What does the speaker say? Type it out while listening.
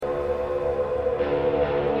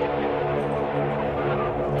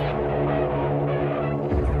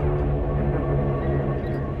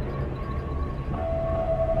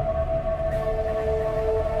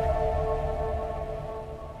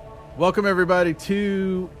Welcome, everybody,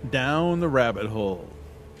 to Down the Rabbit Hole.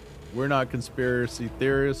 We're not conspiracy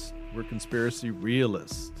theorists. We're conspiracy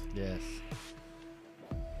realists. Yes.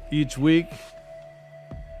 Each week,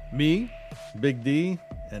 me, Big D,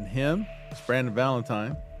 and him, it's Brandon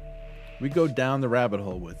Valentine, we go down the rabbit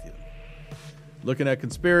hole with you. Looking at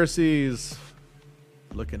conspiracies,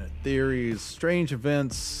 looking at theories, strange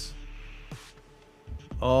events,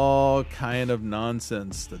 all kind of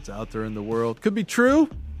nonsense that's out there in the world. Could be true.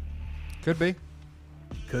 Could be.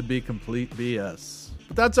 Could be complete BS.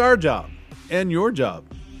 But that's our job and your job.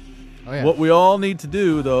 Oh, yeah. What we all need to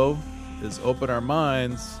do, though, is open our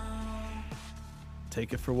minds,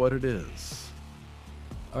 take it for what it is.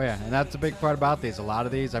 Oh, yeah. And that's the big part about these. A lot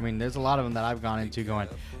of these, I mean, there's a lot of them that I've gone into going,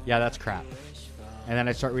 yeah, that's crap. And then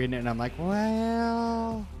I start reading it and I'm like,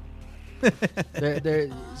 well,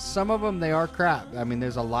 some of them, they are crap. I mean,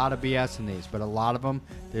 there's a lot of BS in these, but a lot of them,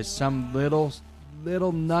 there's some little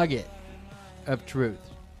nugget of truth.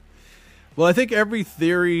 Well, I think every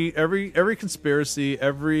theory, every conspiracy,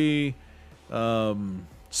 every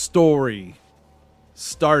story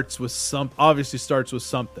starts with something.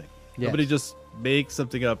 Yes. Nobody just makes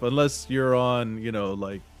something up unless you're on,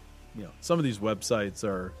 some of these websites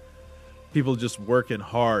are people just working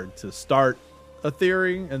hard to start a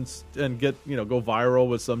theory and get, go viral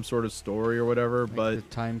with some sort of story or whatever. Like but the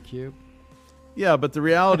time cube. Yeah, but the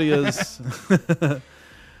reality is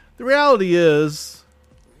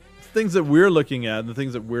things that we're looking at and the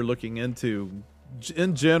things that we're looking into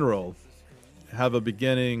in general have a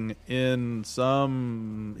beginning in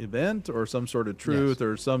some event or some sort of truth. Yes.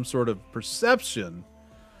 Or some sort of perception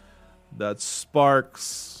that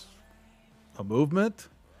sparks a movement,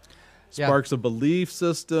 sparks a belief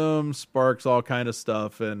system, sparks all kind of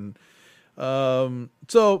stuff. And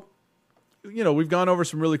so, we've gone over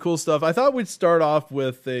some really cool stuff. I thought we'd start off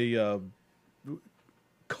with a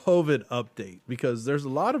COVID update because there's a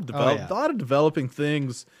lot of developing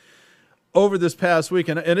things over this past week,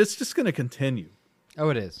 and it's just going to continue. Oh,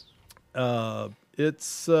 it is.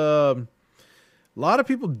 It's a lot of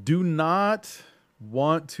people do not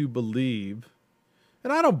want to believe,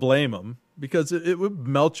 and I don't blame them because it would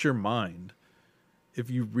melt your mind if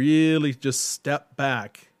you really just step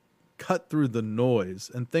back, cut through the noise,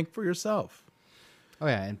 and think for yourself. Oh,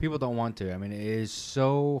 yeah, and people don't want to. I mean, it is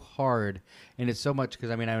so hard, and it's so much because,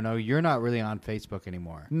 I mean, I know you're not really on Facebook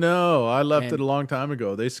anymore. No, I left it a long time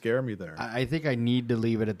ago. They scare me there. I think I need to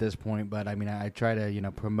leave it at this point, but, I mean, I try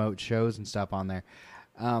to, promote shows and stuff on there.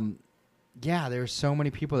 There's so many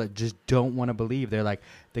people that just don't want to believe. They're like,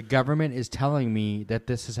 the government is telling me that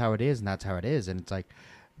this is how it is, and that's how it is. And it's like,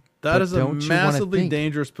 that is a massively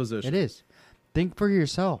dangerous position. It is. Think for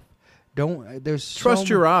yourself. Trust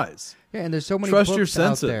your eyes. Yeah, and there's so many Trust your books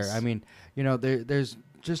out senses. there. I mean, there's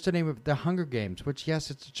just the name of The Hunger Games, which,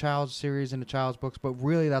 yes, it's a child's series and a child's books, but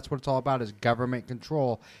really that's what it's all about is government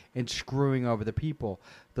control and screwing over the people.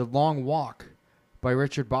 The Long Walk by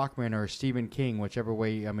Richard Bachman or Stephen King, whichever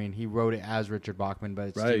way, I mean, he wrote it as Richard Bachman, but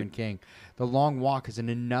it's right. Stephen King. The Long Walk is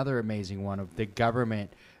another amazing one of the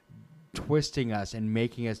government twisting us and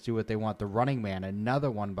making us do what they want. The Running Man,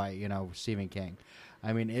 another one by, Stephen King.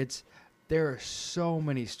 I mean, there are so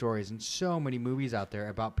many stories and so many movies out there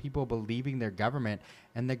about people believing their government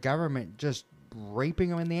and the government just raping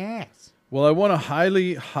them in the ass. Well, I want to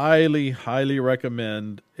highly, highly, highly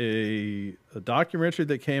recommend a documentary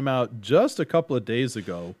that came out just a couple of days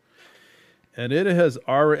ago, and it has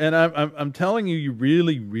already. And I'm telling you, you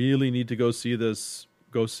really, really need to go see this.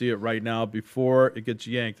 Go see it right now before it gets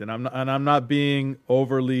yanked. And I'm not being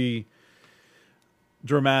overly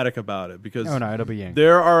dramatic about it because it'll be yanked.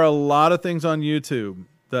 There are a lot of things on YouTube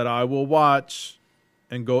that I will watch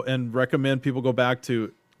and go and recommend people go back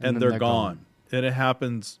to, and they're gone. And it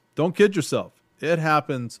happens. Don't kid yourself. It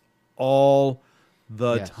happens all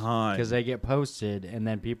the time because they get posted, and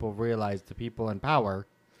then people realize the people in power.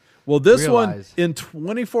 Well, this one in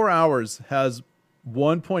 24 hours has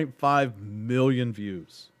 1.5 million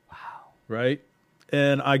views. Wow! Right,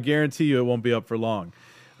 and I guarantee you it won't be up for long.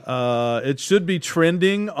 It should be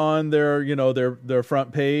trending on their their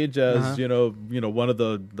front page as one of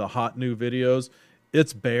the hot new videos.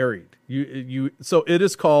 It's buried. So it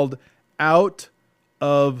is called Out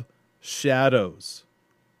of Shadows.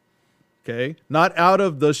 Okay, not Out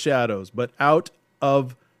of the Shadows, but Out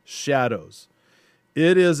of Shadows.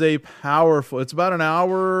 It is a powerful. It's about an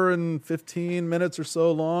hour and 15 minutes or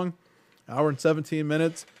so long, hour and 17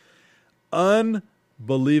 minutes.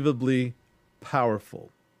 Unbelievably powerful.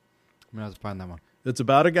 I'm going to have to find that one. It's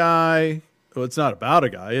about a guy. Well, it's not about a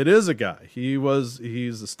guy. It is a guy. He's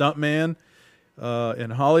a stuntman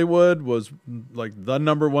in Hollywood, was like the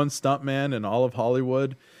number one stuntman in all of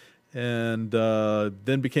Hollywood. and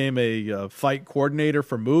then became a fight coordinator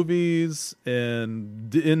for movies and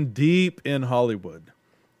deep in Hollywood.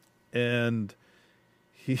 And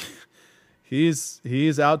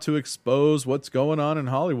he's out to expose what's going on in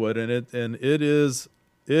Hollywood, and it is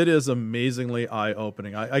amazingly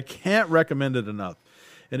eye-opening. I can't recommend it enough.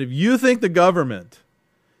 And if you think the government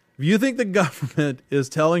is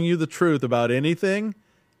telling you the truth about anything,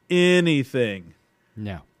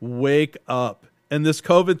 no, wake up. And this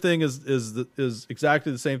COVID thing is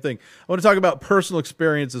exactly the same thing. I want to talk about personal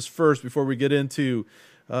experiences first before we get into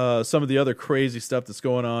some of the other crazy stuff that's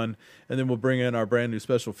going on, and then we'll bring in our brand new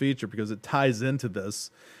special feature because it ties into this.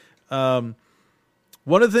 One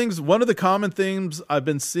of the common themes I've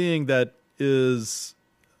been seeing that is,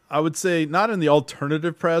 I would say, not in the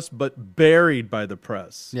alternative press, but buried by the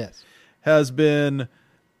press. Yes, has been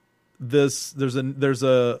this.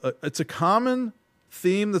 It's a common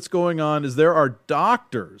theme that's going on. Is there are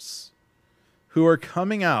doctors who are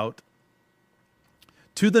coming out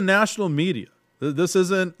to the national media. This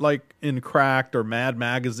isn't like in Cracked or Mad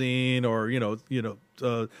Magazine or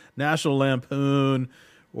National Lampoon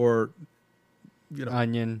or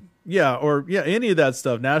Onion. Any of that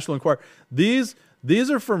stuff. National Enquirer. These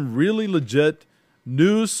are from really legit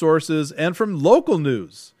news sources and from local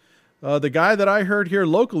news. The guy that I heard here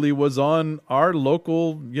locally was on our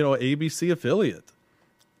local, ABC affiliate.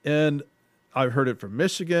 And I've heard it from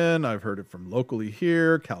Michigan. I've heard it from locally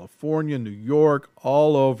here, California, New York,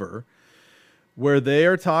 all over, where they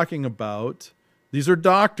are talking about, these are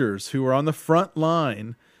doctors who are on the front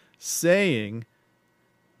line saying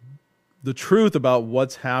the truth about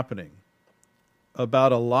what's happening,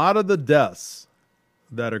 about a lot of the deaths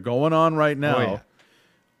that are going on right now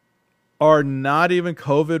are not even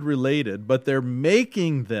COVID related, but they're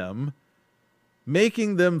making them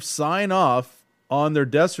sign off on their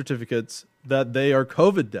death certificates that they are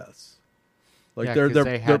COVID deaths. Like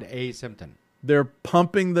they had a symptom. They're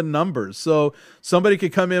pumping the numbers. So somebody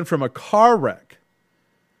could come in from a car wreck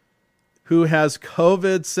who has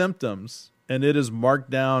COVID symptoms, and it is marked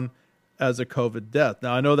down as a COVID death.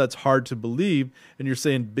 Now, I know that's hard to believe, and you're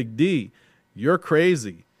saying, Big D, you're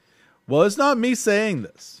crazy. Well, it's not me saying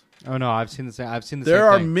this. Oh, no, I've seen the same thing.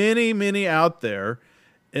 There are many, many out there.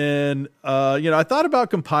 And, I thought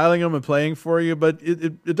about compiling them and playing for you, but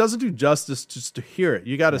it doesn't do justice just to hear it.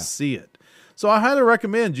 You got to see it. So I highly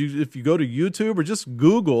recommend you, if you go to YouTube or just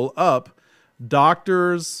Google up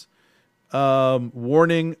doctors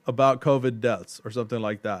warning about COVID deaths or something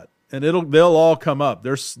like that. And they'll all come up.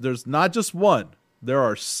 There's not just one. There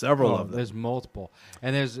are several of them. There's multiple.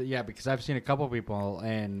 And because I've seen a couple of people,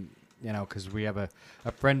 and because we have a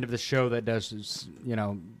friend of the show that does,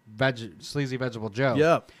 Sleazy Vegetable Joe.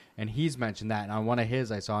 Yep. And he's mentioned that. And on one of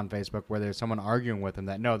his I saw on Facebook where there's someone arguing with him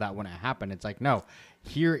that, no, that wouldn't happen. It's like, no,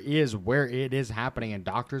 here is where it is happening. And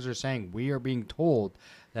doctors are saying we are being told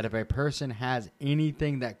that if a person has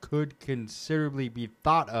anything that could considerably be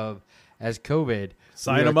thought of as COVID,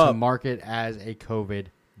 sign them up to mark it as a COVID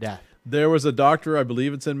death. There was a doctor, I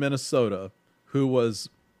believe it's in Minnesota, who was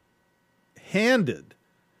handed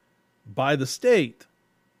by the state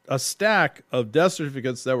a stack of death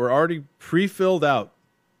certificates that were already pre-filled out,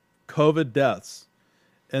 COVID deaths,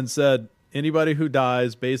 and said, anybody who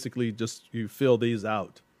dies, basically just you fill these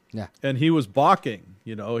out. Yeah. And he was balking.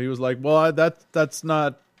 He was like, well, that's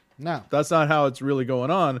not how it's really going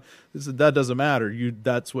on. He said, that doesn't matter.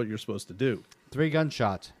 That's what you're supposed to do. 3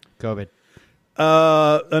 gunshots, COVID.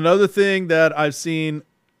 Another thing that I've seen,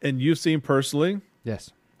 and you've seen personally,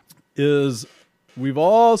 yes, is we've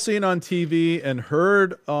all seen on TV and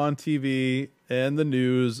heard on TV and the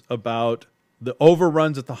news about the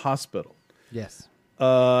overruns at the hospital. Yes.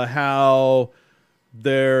 How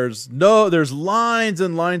there's lines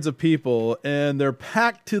and lines of people, and they're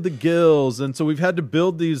packed to the gills, and so we've had to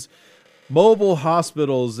build these mobile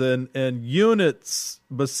hospitals and units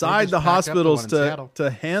beside the hospitals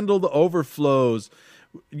to handle the overflows.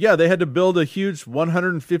 Yeah, they had to build a huge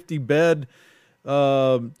 150 bed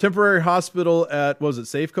temporary hospital at, was it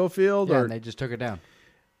Safeco Field? Yeah, and they just took it down.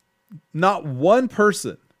 Not one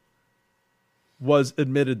person was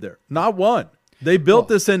admitted there. Not one. They built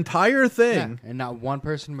this entire thing. Yeah, and not one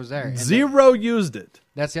person was there. Zero used it.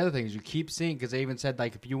 That's the other thing is you keep seeing, because they even said,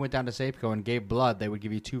 like, if you went down to Safeco and gave blood, they would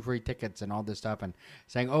give you 2 free tickets and all this stuff, and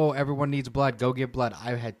saying, oh, everyone needs blood, go give blood.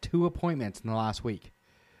 I had 2 appointments in the last week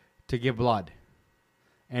to give blood.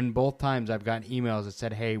 And both times I've gotten emails that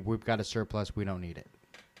said, hey, we've got a surplus, we don't need it.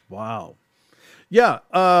 Wow. Yeah.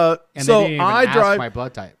 And so they didn't even ask my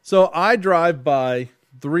blood type. So I drive by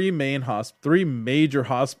 3 major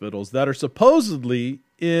hospitals that are supposedly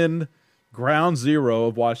in ground zero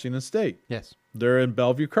of Washington State. Yes. They're in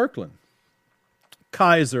Bellevue, Kirkland.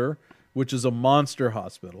 Kaiser, which is a monster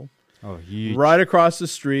hospital. Oh, huge. Right across the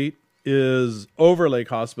street is Overlake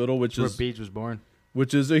Hospital, which where is Beach was born.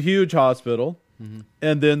 Which is a huge hospital. Mm-hmm.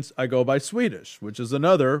 And then I go by Swedish, which is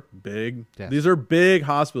another big. Yes. These are big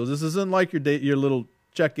hospitals. This isn't like your little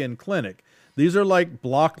check-in clinic. These are like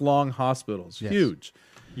block-long hospitals. Yes.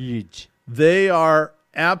 Huge. They are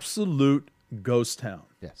absolute ghost town.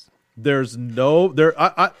 Yes. There's no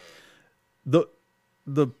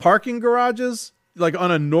the parking garages, like on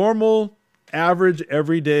a normal average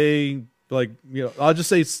everyday, like, I'll just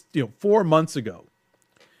say 4 months ago,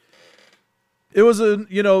 it was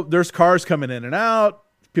there's cars coming in and out,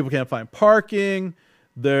 people can't find parking,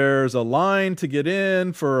 there's a line to get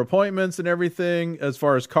in for appointments and everything. As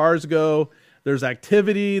far as cars go, there's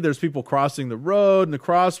activity, there's people crossing the road and the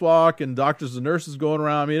crosswalk, and doctors and nurses going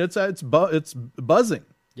around. I mean, it's buzzing.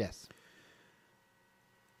 Yes.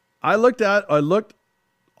 I looked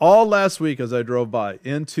all last week as I drove by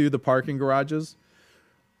into the parking garages.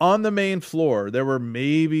 On the main floor, there were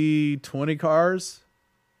maybe 20 cars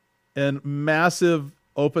and massive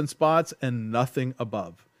open spots and nothing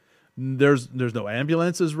above. There's no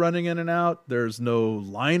ambulances running in and out. There's no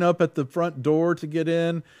lineup at the front door to get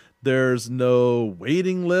in. There's no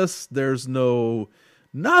waiting list. There's no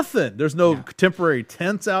nothing. There's no temporary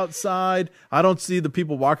tents outside. I don't see the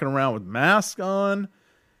people walking around with masks on.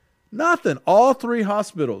 Nothing. All three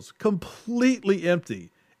hospitals completely empty.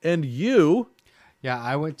 And you... Yeah,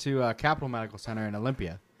 I went to Capital Medical Center in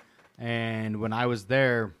Olympia. And when I was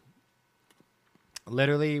there,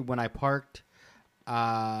 literally when I parked,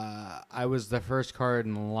 I was the first car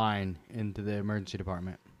in line into the emergency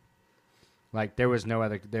department. Like, there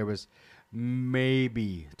was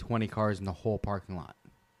maybe 20 cars in the whole parking lot.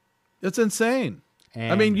 It's insane.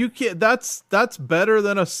 And I mean, you can't. That's better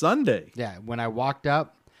than a Sunday. Yeah, when I walked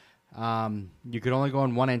up, you could only go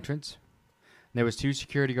in one entrance. There was 2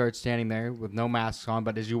 security guards standing there with no masks on,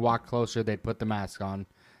 but as you walk closer, they'd put the mask on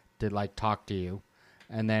to, like, talk to you.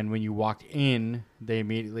 And then when you walked in, they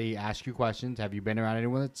immediately ask you questions. Have you been around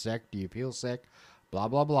anyone that's sick? Do you feel sick? Blah,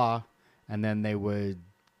 blah, blah. And then they would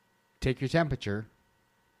take your temperature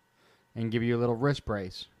and give you a little wrist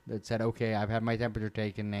brace that said, okay, I've had my temperature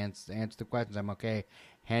taken, answer the questions, I'm okay,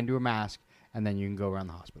 hand you a mask, and then you can go around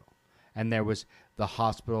the hospital. And there was the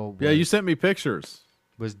hospital. Yeah, you sent me pictures.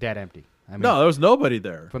 Was dead empty. I mean, no, there was nobody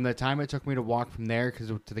there. From the time it took me to walk from there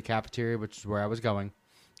to the cafeteria, which is where I was going,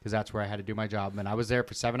 because that's where I had to do my job, and I was there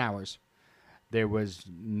for 7 hours,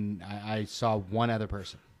 I saw one other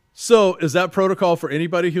person. So is that protocol for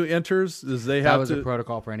anybody who enters? That was a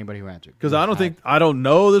protocol for anybody who entered. Because I don't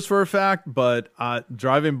know this for a fact, but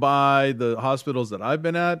driving by the hospitals that I've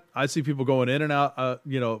been at, I see people going in and out. A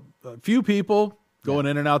few people going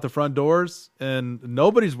in and out the front doors, and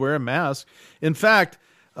nobody's wearing masks. In fact,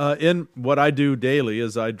 in what I do daily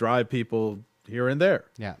is I drive people here and there.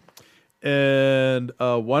 Yeah. And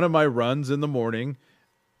one of my runs in the morning,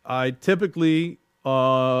 I typically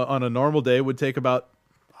on a normal day would take about,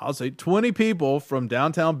 I'll say 20 people from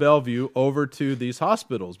downtown Bellevue over to these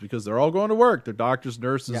hospitals because they're all going to work. They're doctors,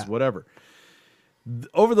 nurses, whatever.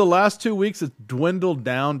 Over the last 2 weeks, it's dwindled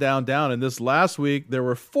down. And this last week, there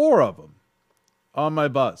were 4 of them on my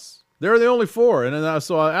bus. They were the only 4. And then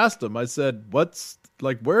so I asked them, I said,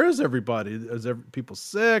 where is everybody? Is people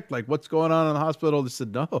sick? Like, what's going on in the hospital? They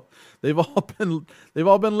said, no, they've all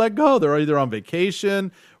been let go. They're either on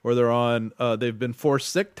vacation or they've been forced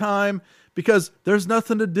sick time. Because there's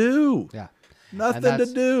nothing to do. Yeah. Nothing to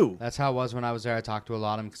do. That's how it was when I was there. I talked to a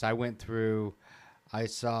lot of them because I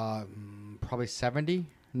saw probably 70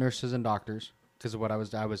 nurses and doctors because of what I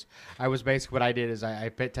was basically, what I did is I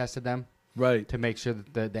fit tested them. Right. To make sure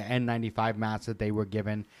that the N95 masks that they were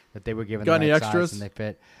given. Got any extras? And they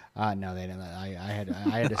fit. No, they didn't. I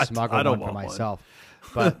had to smuggle one for myself.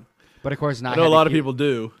 But of course, I know a lot of people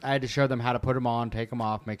do. I had to show them how to put them on, take them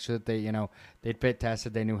off, make sure that they'd fit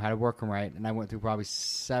tested, they knew how to work them right. And I went through probably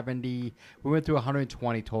 70. We went through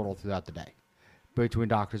 120 total throughout the day between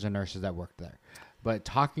doctors and nurses that worked there. But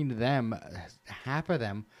talking to them, half of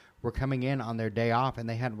them were coming in on their day off, and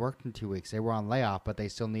they hadn't worked in 2 weeks. They were on layoff, but they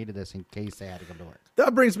still needed this in case they had to come to work.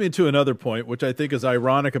 That brings me to another point, which I think is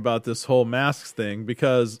ironic about this whole masks thing,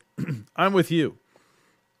 because I'm with you.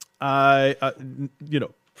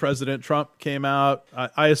 President Trump came out,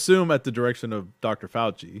 I assume at the direction of Dr.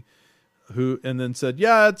 Fauci, and then said,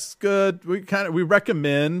 yeah, it's good. We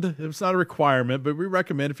recommend, it's not a requirement, but we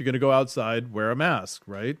recommend if you're going to go outside, wear a mask,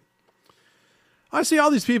 right? I see all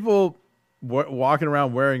these people walking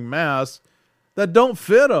around wearing masks that don't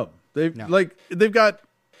fit them.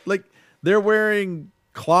 They're wearing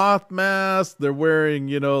cloth masks. They're wearing,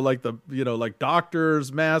 like like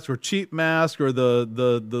doctor's masks or cheap masks or the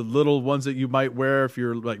little ones that you might wear if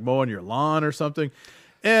you're like mowing your lawn or something.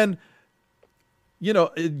 And,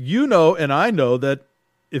 and I know that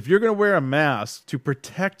if you're going to wear a mask to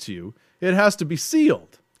protect you, it has to be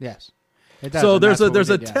sealed. Yes. So there's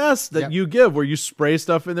a test that you give where you spray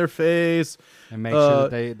stuff in their face and make sure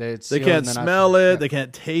that they can't smell it, they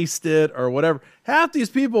can't taste it or whatever. Half these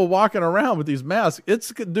people walking around with these masks,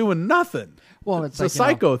 it's doing nothing. Well, it's like, a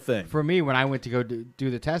psycho thing. For me, when I went to go do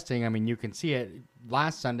the testing, I mean, you can see it.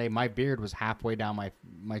 Last Sunday, my beard was halfway down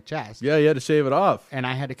my chest. Yeah, you had to shave it off, and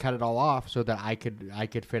I had to cut it all off so that I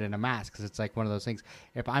could fit in a mask. Because it's like one of those things.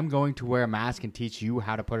 If I'm going to wear a mask and teach you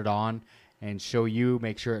how to put it on and show you,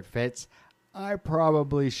 make sure it fits, I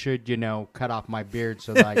probably should, cut off my beard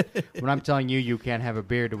so that when I'm telling you you can't have a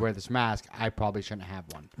beard to wear this mask, I probably shouldn't have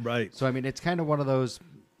one. Right. So, I mean, it's kind of one of those,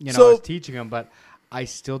 I was teaching them, but I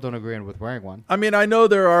still don't agree with wearing one. I mean, I know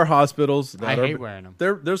there are hospitals that hate wearing them.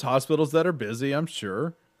 There's hospitals that are busy, I'm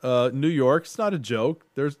sure. New York's not a joke.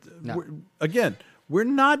 We're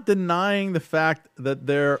not denying the fact that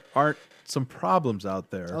there aren't some problems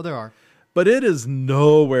out there. Oh, there are. But it is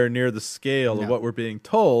nowhere near the scale of what we're being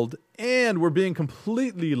told, and we're being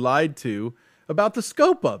completely lied to about the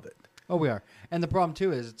scope of it. Oh, we are. And the problem,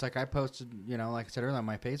 too, is it's like I posted, like I said earlier on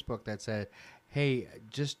my Facebook that said, hey,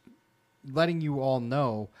 just letting you all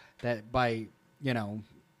know that by,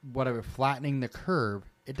 flattening the curve,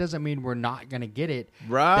 it doesn't mean we're not going to get it.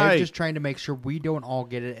 Right. They're just trying to make sure we don't all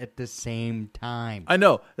get it at the same time. I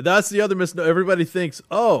know. That's the other misnomer. Everybody thinks,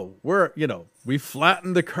 we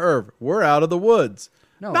flattened the curve. We're out of the woods.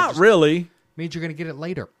 No, not really. Means you're going to get it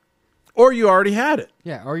later. Or you already had it.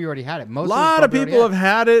 Yeah, or you already had it. A lot of people have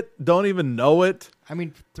had it, don't even know it. I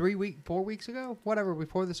mean, 4 weeks ago, whatever,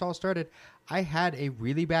 before this all started, I had a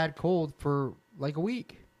really bad cold for like a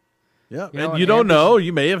week. Yeah, and you don't know.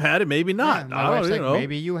 You may have had it, maybe not. Yeah, my wife's like,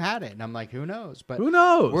 maybe you had it. And I'm like, who knows? But who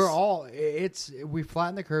knows? We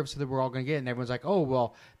flatten the curve so that we're all going to get it. And everyone's like, oh,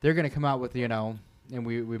 well, they're going to come out with, and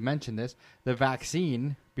we mentioned this, the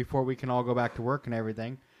vaccine before we can all go back to work and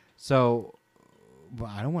everything. So,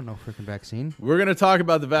 I don't want no freaking vaccine. We're going to talk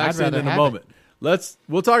about the vaccine in a moment.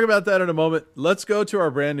 We'll talk about that in a moment. Let's go to our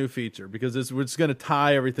brand new feature because we're just going to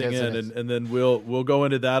tie everything in, and then we'll go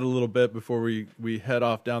into that a little bit before we head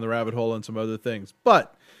off down the rabbit hole on some other things.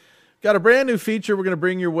 But got a brand new feature we're going to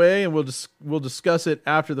bring your way, and we'll discuss it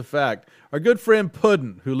after the fact. Our good friend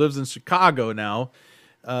Puddin, who lives in Chicago now.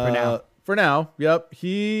 For now, yep.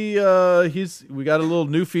 We got a little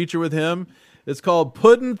new feature with him. It's called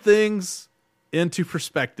Puddin' Things into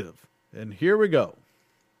Perspective, and here we go.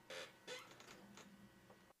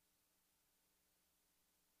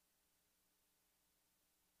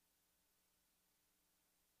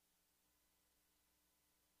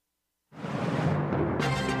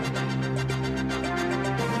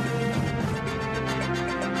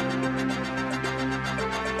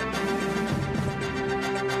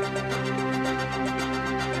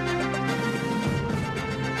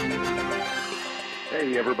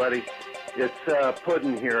 Hey, everybody. It's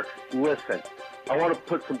Puddin' here. Listen, I want to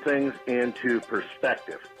put some things into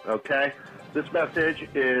perspective, okay? This message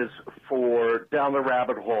is for Down the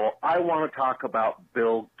Rabbit Hole. I want to talk about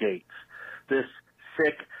Bill Gates, this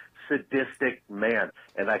sick, sadistic man,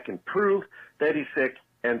 and I can prove that he's sick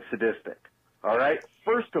and sadistic, all right?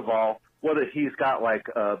 First of all, whether he's got like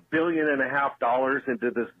 $1.5 billion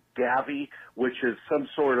into this Gavi, which is some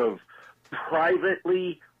sort of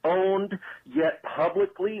privately owned yet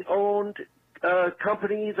publicly owned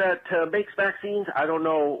company that makes vaccines. I don't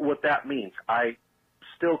know what that means. I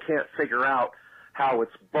still can't figure out how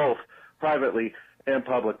it's both privately and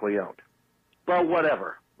publicly owned. But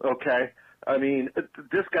whatever, okay? I mean,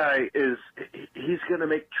 this guy he's going to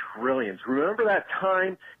make trillions. Remember that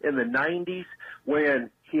time in the 90s when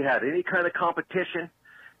he had any kind of competition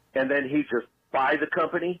and then he just buy the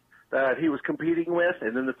company that he was competing with,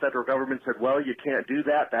 and then the federal government said, well, you can't do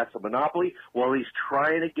that. That's a monopoly. Well, he's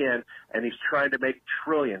trying again, and he's trying to make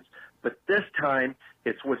trillions. But this time,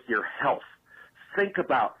 it's with your health. Think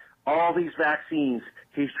about all these vaccines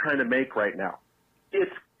he's trying to make right now.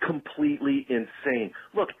 It's completely insane.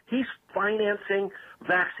 Look, he's financing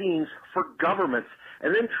vaccines for governments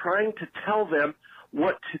and then trying to tell them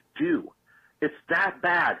what to do. It's that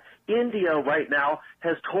bad. India right now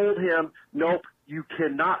has told him, nope, you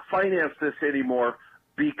cannot finance this anymore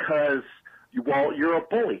because, well, you're a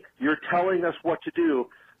bully. You're telling us what to do.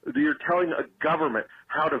 You're telling a government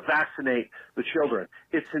how to vaccinate the children.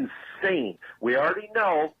 It's insane. We already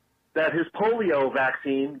know that his polio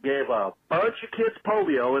vaccine gave a bunch of kids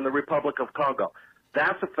polio in the Republic of Congo.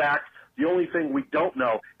 That's a fact. The only thing we don't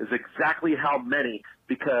know is exactly how many,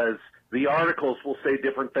 because the articles will say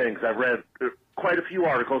different things. I've read quite a few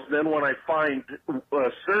articles, and then when I find a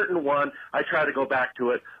certain one, I try to go back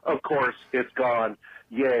to it. Of course, it's gone.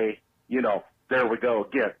 Yay, there we go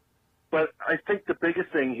again. But I think the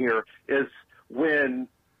biggest thing here is when,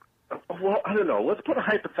 well, I don't know, let's put a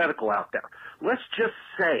hypothetical out there. Let's just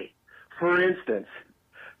say, for instance,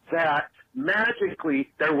 that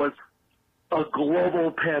magically there was a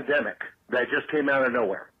global pandemic that just came out of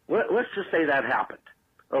nowhere. Let's just say that happened,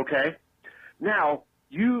 okay? Now,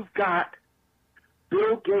 you've got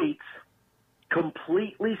Bill Gates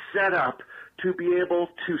completely set up to be able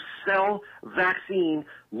to sell vaccine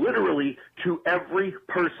literally to every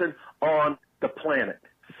person on the planet.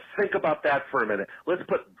 Think about that for a minute. Let's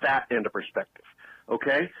put that into perspective,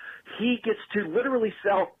 okay? He gets to literally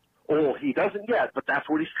sell, he doesn't yet, but that's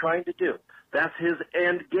what he's trying to do. That's his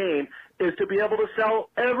end game, is to be able to sell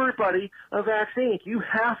everybody a vaccine. You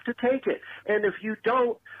have to take it. And if you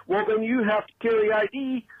don't, well, then you have to carry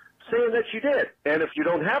ID saying that you did. And if you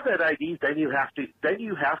don't have that ID, then you have to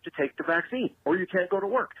take the vaccine, or you can't go to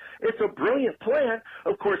work. It's a brilliant plan.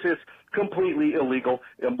 Of course, it's completely illegal,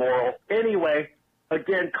 immoral. Anyway,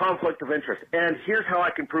 again, conflict of interest. And here's how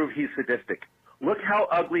I can prove he's sadistic. Look how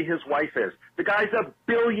ugly his wife is. The guy's a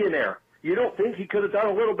billionaire. You don't think he could have done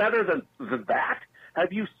a little better than that?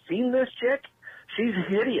 Have you seen this chick? She's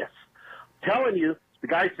hideous. Telling you, the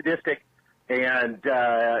guy's sadistic, and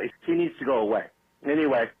he needs to go away.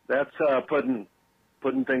 Anyway, that's putting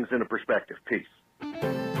things into perspective. Peace.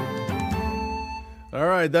 All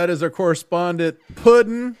right, that is our correspondent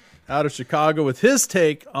Puddin out of Chicago with his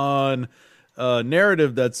take on a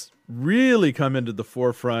narrative that's really come into the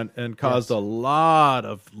forefront and caused a lot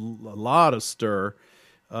of stir.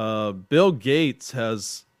 Bill Gates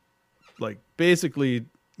has basically,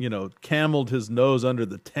 cameled his nose under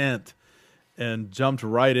the tent and jumped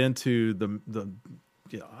right into the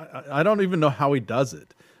I don't even know how he does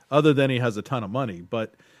it other than he has a ton of money.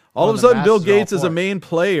 But all of a sudden, Bill Gates is a main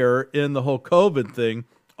player in the whole COVID thing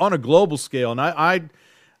on a global scale. And I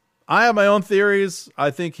have my own theories.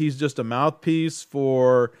 I think he's just a mouthpiece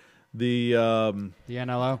for the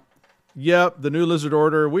NLO. Yep, the New Lizard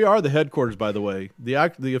Order. We are the headquarters, by the way.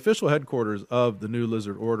 The official headquarters of the New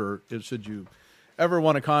Lizard Order. Should you ever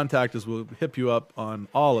want to contact us, we'll hip you up on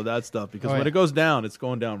all of that stuff, because when it goes down, it's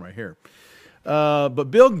going down right here.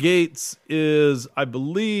 But Bill Gates is, I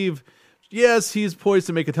believe, yes, he's poised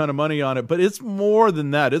to make a ton of money on it, but it's more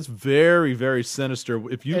than that. It's very, very sinister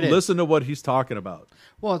if you listen to what he's talking about.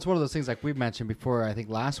 Well, it's one of those things like we've mentioned before, I think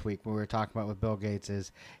last week when we were talking about with Bill Gates,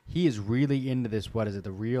 is he is really into this, what is it,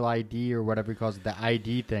 the real ID or whatever he calls it, the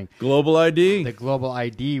ID thing. Global ID. The global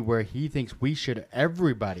ID, where he thinks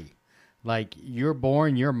everybody, like you're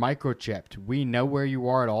born, you're microchipped. We know where you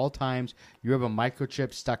are at all times. You have a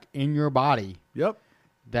microchip stuck in your body. Yep.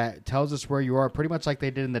 That tells us where you are, pretty much like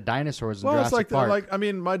they did in the dinosaurs in Jurassic Park.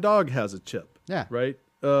 My dog has a chip. Yeah. Right?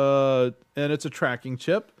 And it's a tracking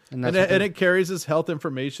chip. And it carries his health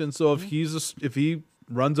information. So if he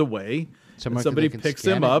runs away, and somebody picks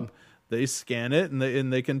him up, they scan it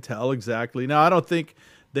and they can tell exactly. Now, I don't think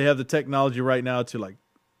they have the technology right now to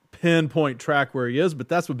pinpoint track where he is, but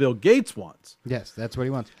that's what Bill Gates wants. Yes, that's what he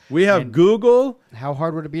wants. We have Google. How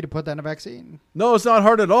hard would it be to put that in a vaccine? No, it's not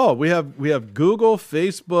hard at all. We have Google,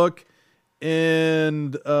 Facebook,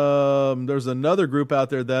 and there's another group out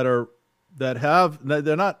there they're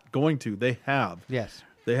not going to. They have. Yes.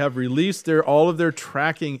 They have released all of their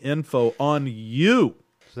tracking info on you.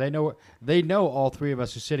 So they know all three of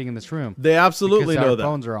us are sitting in this room. They absolutely know that.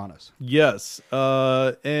 Our phones are on us. Yes.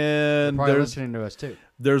 And they're probably listening to us too.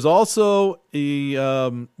 There's also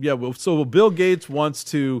so Bill Gates wants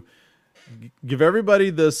to give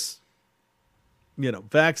everybody this,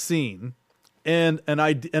 vaccine and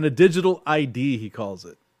a digital ID, he calls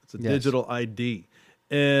it. It's a digital ID.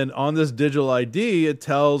 And on this digital ID, it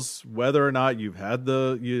tells whether or not you've had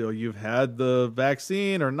the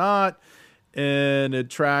vaccine or not, and it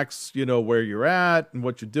tracks, where you're at and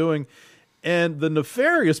what you're doing. And the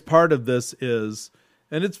nefarious part of this is,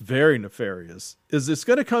 and it's very nefarious, is it's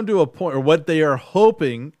going to come to a point, or what they are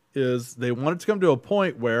hoping is they want it to come to a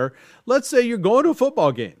point where, let's say you're going to a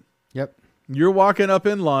football game. Yep. You're walking up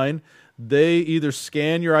in line. They either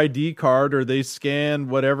scan your ID card or they scan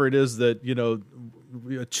whatever it is that,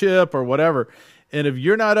 a chip or whatever. And if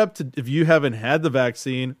you haven't had the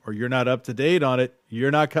vaccine or you're not up to date on it,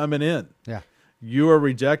 you're not coming in. Yeah. You are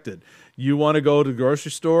rejected. You want to go to the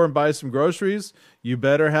grocery store and buy some groceries, you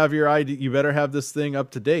better have your ID. You better have this thing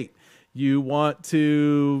up to date. You want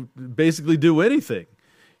to basically do anything.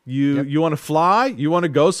 You want to fly, you want to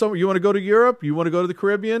go somewhere, you want to go to Europe, you want to go to the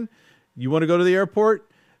Caribbean, You want to go to the airport?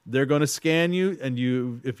 They're going to scan you, and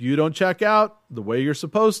if you don't check out the way you're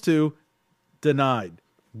supposed to, denied.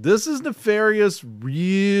 This is nefarious,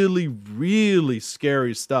 really, really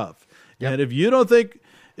scary stuff. Yep. And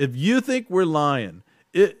if you think we're lying,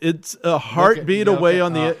 it's a heartbeat away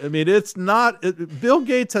on the. I mean, it's not. Bill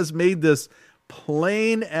Gates has made this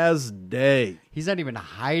plain as day. He's not even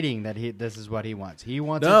hiding that this is what he wants. He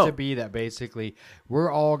wants it to be that basically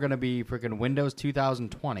we're all going to be freaking Windows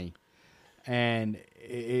 2020, and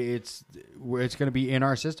it's going to be in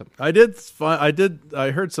our system. I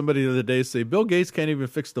heard somebody the other day say Bill Gates can't even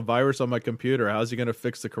fix the virus on my computer. How's he going to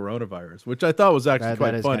fix the coronavirus? Which I thought was actually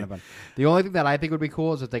quite funny. Kind of fun. The only thing that I think would be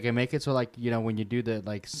cool is if they can make it so, like, you know, when you do the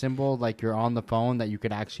like symbol, like you're on the phone, that you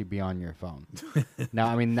could actually be on your phone. Now,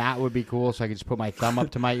 I mean, that would be cool. So I could just put my thumb up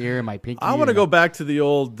to my ear and my pinky. I want to go back to the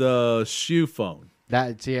old shoe phone.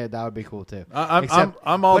 That would be cool too.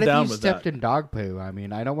 I'm all down with that. Stepped in dog poo. I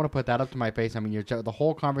mean, I don't want to put that up to my face. I mean, the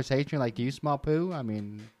whole conversation, like, do you smell poo? I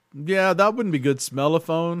mean, yeah, that wouldn't be good. Smell a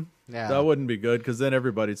phone. Yeah, that wouldn't be good because then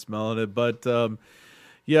everybody's smelling it. But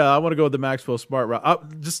yeah, I want to go with the Maxwell Smart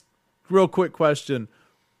route. Just real quick question,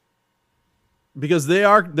 because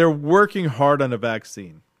they're working hard on a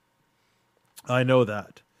vaccine. I know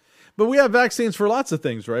that. But we have vaccines for lots of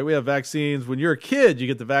things, right? We have vaccines when you're a kid. You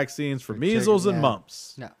get the vaccines for measles and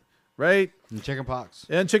mumps. No. Right? And chicken pox.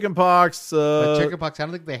 And chicken pox. But chicken pox, I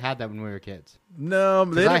don't think they had that when we were kids. No.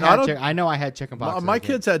 They didn't, I know I had chicken pox. My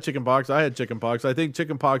kids had chicken pox. I had chicken pox. I think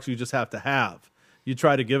chicken pox you just have to have. You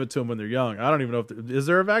try to give it to them when they're young. I don't even know is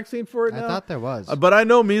there a vaccine for it now? I thought there was. But I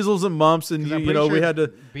know measles and mumps, and you know, we had to.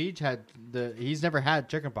 Beach he's never had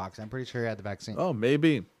chicken pox. I'm pretty sure he had the vaccine. Oh,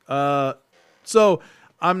 maybe. So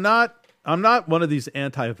I'm not one of these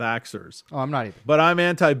anti-vaxxers. Oh, I'm not either. But I'm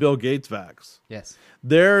anti-Bill Gates vax. Yes.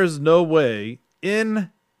 There's no way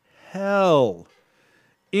in hell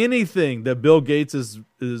anything that Bill Gates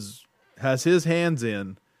has his hands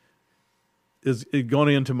in is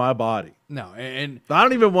going into my body. No, and I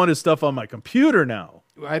don't even want his stuff on my computer now.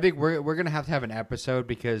 I think we're going to have an episode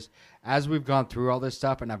because as we've gone through all this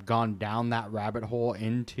stuff and I've gone down that rabbit hole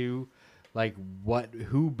into like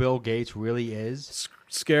who Bill Gates really is.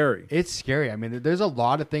 Scary. It's scary. I mean, there's a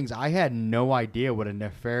lot of things. I had no idea what a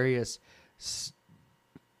nefarious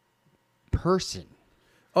person.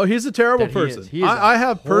 Oh, he's a terrible person. I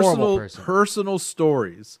have personal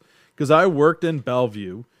stories because I worked in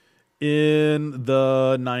Bellevue in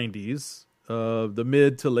the 90s, the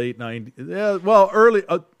mid to late 90s. Yeah, well, early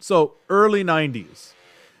 90s.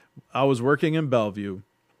 I was working in Bellevue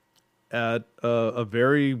at a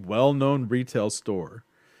very well-known retail store.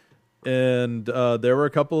 And there were a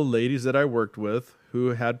couple of ladies that I worked with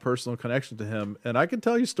who had personal connection to him. And I can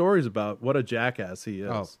tell you stories about what a jackass he is.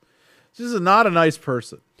 Oh. This is not a nice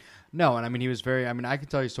person. No, and I mean, he was very, I mean, I can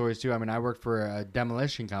tell you stories too. I mean, I worked for a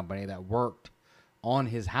demolition company that worked on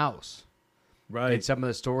his house. Right. And some of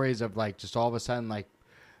the stories of like just all of a sudden, like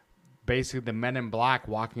basically the men in black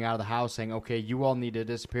walking out of the house saying, okay, you all need to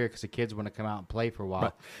disappear because the kids want to come out and play for a while.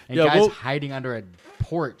 Right. And guys hiding under a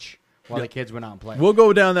porch while the kids went out and played. We'll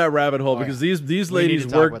go down that rabbit hole because these ladies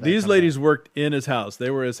worked in his house. They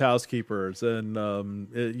were his housekeepers, and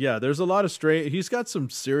there's a lot of strange. He's got some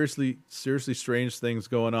seriously strange things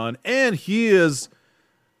going on, and he is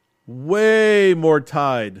way more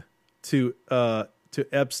tied to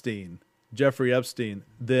Epstein, Jeffrey Epstein,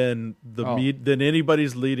 than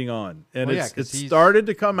anybody's leading on. And it's started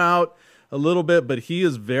to come out a little bit, but he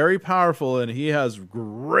is very powerful, and he has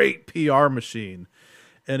great PR machine.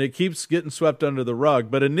 And it keeps getting swept under the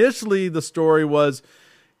rug. But initially the story was,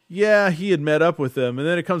 he had met up with them. And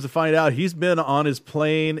then it comes to find out he's been on his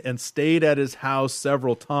plane and stayed at his house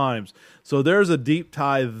several times. So there's a deep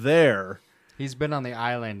tie there. He's been on the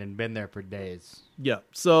island and been there for days. Yeah.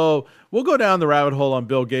 So we'll go down the rabbit hole on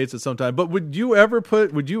Bill Gates at some time. But would you ever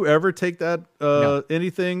take that No.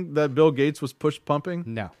 anything that Bill Gates was push pumping?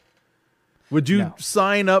 No. Would you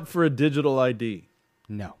sign up for a digital ID?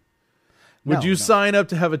 No. Would you sign up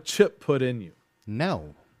to have a chip put in you?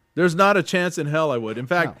 No. There's not a chance in hell I would. In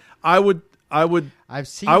fact, I would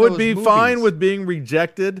be fine with being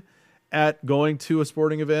rejected at going to a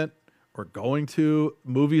sporting event or going to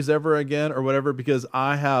movies ever again or whatever, because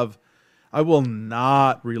I will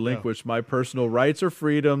not relinquish my personal rights or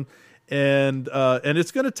freedom. And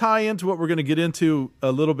it's going to tie into what we're going to get into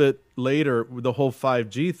a little bit later with the whole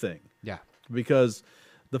 5G thing. Yeah. Because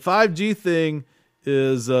the 5G thing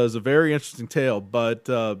is a very interesting tale, but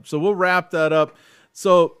so we'll wrap that up.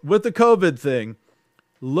 So with the COVID thing,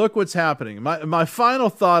 look what's happening. My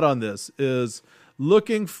final thought on this is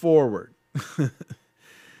looking forward.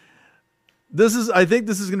 I think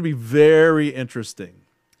this is going to be very interesting.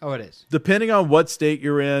 Oh, it is. Depending on what state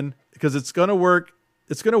you're in, because it's going to work.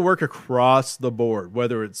 It's going to work across the board,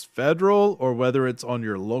 whether it's federal or whether it's on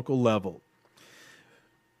your local level.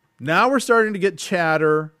 Now we're starting to get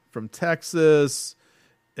chatter from Texas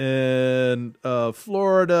and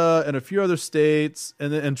Florida and a few other states,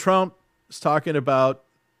 and Trump is talking about,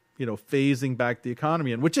 phasing back the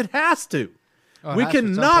economy, in which it has to. We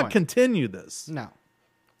cannot continue this. No.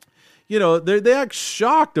 They act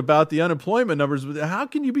shocked about the unemployment numbers. How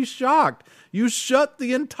can you be shocked? You shut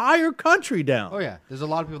the entire country down. Oh, yeah. There's a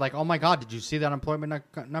lot of people like, oh, my God, did you see the unemployment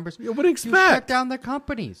numbers? What do you expect? You shut down the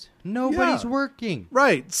companies. Nobody's working.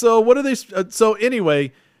 Right. So what are they? So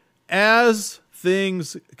anyway, as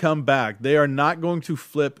things come back, they are not going to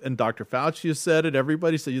flip. And Dr. Fauci has said it.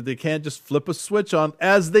 Everybody said they can't just flip a switch on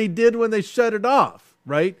as they did when they shut it off,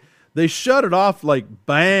 right? They shut it off like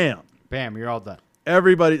bam. Bam, you're all done.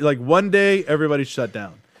 Everybody, like one day, everybody shut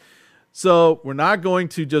down. So we're not going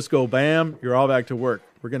to just go, bam, you're all back to work.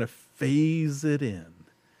 We're going to phase it in.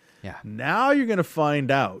 Yeah. Now you're going to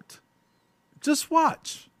find out. Just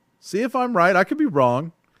watch. See if I'm right. I could be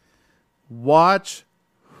wrong. Watch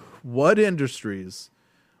what industries,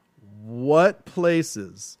 what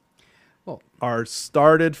places are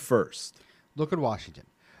started first. Look at Washington.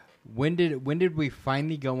 When did we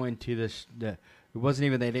finally go into this? It wasn't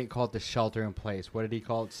even, they didn't call it the shelter in place. What did he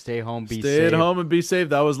call it? Stay home, be safe. Stay at home and be safe.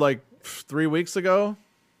 That was like 3 weeks ago.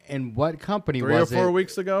 And what company 3 was or 4 it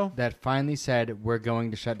weeks ago that finally said we're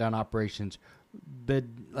going to shut down operations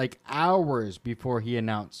hours before he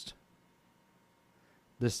announced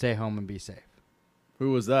the stay home and be safe?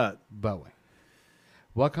 Who was that? Boeing.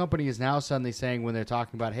 What company is now suddenly saying, when they're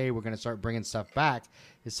talking about, hey, we're going to start bringing stuff back,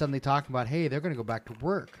 is suddenly talking about, hey, they're going to go back to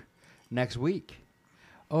work next week?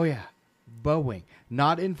 Oh, yeah. Boeing.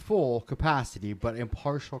 Not in full capacity, but in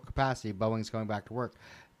partial capacity, Boeing's going back to work.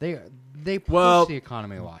 They push the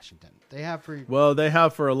economy of Washington. They have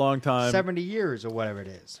for a long time. 70 years or whatever it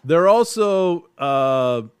is. They're also,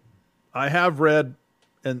 I have read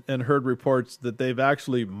and heard reports that they've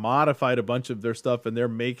actually modified a bunch of their stuff, and they're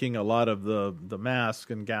making a lot of the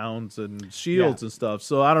masks and gowns and shields and stuff.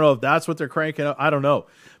 So I don't know if that's what they're cranking up. I don't know.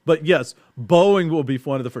 But yes, Boeing will be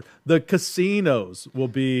one of the first. The casinos will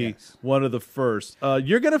be one of the first.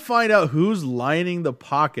 You're going to find out who's lining the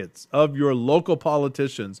pockets of your local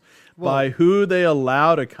politicians by who they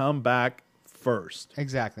allow to come back first.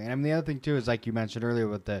 Exactly. And I mean, the other thing, too, is like you mentioned earlier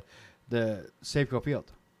with the Safeco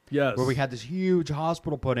Field. Yes. Where we had this huge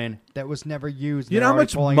hospital put in that was never used. You know how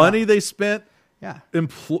much money they spent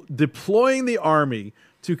deploying the Army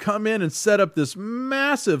to come in and set up this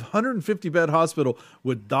massive 150-bed hospital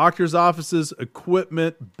with doctors' offices,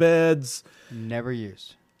 equipment, beds. Never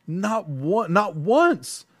used. Not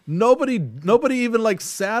once. Nobody even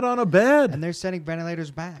sat on a bed. And they're sending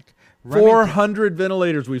ventilators back. 400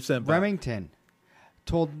 ventilators we've sent back. Remington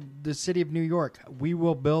told the city of New York, we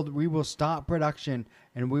will stop production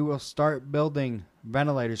and we will start building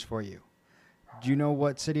ventilators for you. Do you know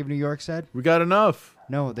what city of New York said? We got enough.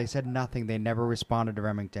 No, they said nothing. They never responded to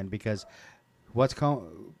Remington because what's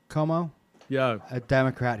Como? Yeah. A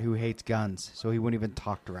Democrat who hates guns, so he wouldn't even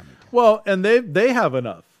talk to Remington. Well, and they have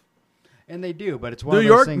enough. And they do, but it's one of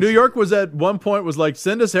those things. New York was at one point was like,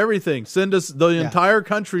 send us everything. Send us the entire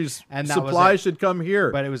country's supply should come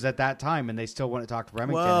here. But it was at that time, and they still wouldn't talk to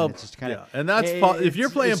Remington. Well, and it's just kind of, and that's if you're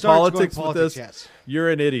playing politics with this, you're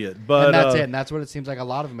an idiot. But and that's it. And that's what it seems like a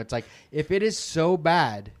lot of them. It's like, if it is so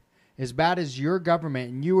bad as your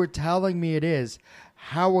government, and you were telling me it is,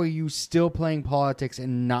 how are you still playing politics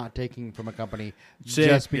and not taking from a company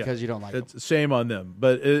just because you don't like them? It's shame on them.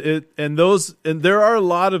 But and there are a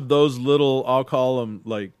lot of those little, I'll call them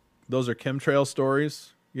those are chemtrail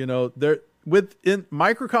stories. They're within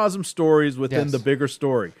microcosm stories within the bigger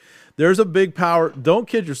story. There's a big power. Don't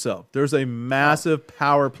kid yourself. There's a massive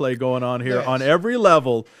power play going on here on every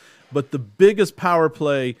level, but the biggest power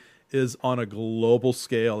play is on a global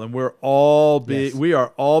scale, and we are all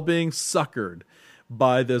being suckered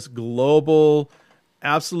by this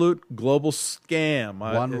absolute global scam.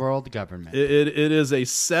 One world government. It is a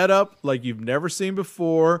setup like you've never seen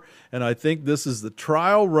before, and I think this is the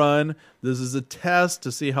trial run. This is a test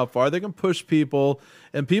to see how far they can push people,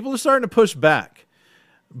 and people are starting to push back.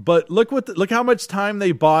 But look how much time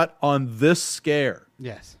they bought on this scare.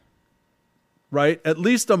 Yes. Right? At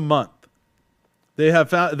least a month. They've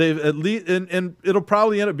at least, and it'll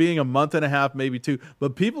probably end up being a month and a half, maybe 2.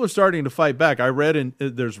 But people are starting to fight back. I read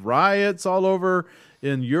there's riots all over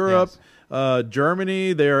in Europe,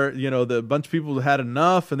 Germany. The bunch of people had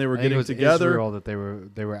enough, and they were getting together. Israel that they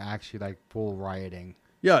were actually full rioting.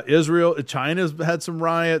 Yeah, Israel, China's had some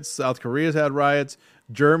riots. South Korea's had riots.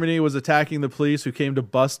 Germany was attacking the police who came to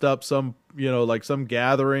bust up some, like some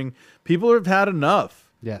gathering. People have had enough.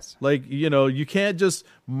 Yes. Like, you can't just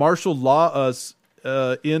martial law us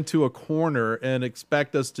into a corner and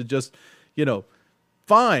expect us to just,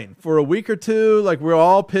 fine for a week or two. Like we'll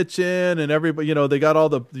all pitch in and everybody, you got all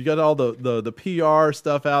the PR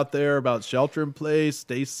stuff out there about shelter in place,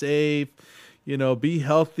 stay safe, be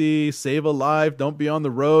healthy, save a life, don't be on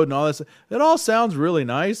the road and all this. It all sounds really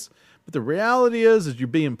nice. But the reality is you're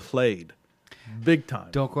being played big time.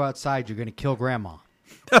 Don't go outside. You're going to kill grandma.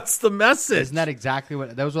 That's the message. Isn't that exactly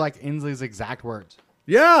what... Those are like Inslee's exact words.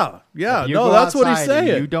 Yeah. No, that's what he's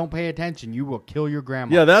saying. You don't pay attention, you will kill your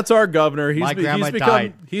grandma. Yeah, that's our governor. My grandma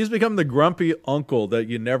died. He's become the grumpy uncle that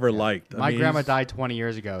you never liked. My grandma died 20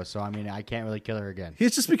 years ago, so I can't really kill her again.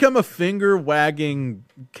 He's just become a finger-wagging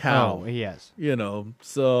cow. Oh, he has.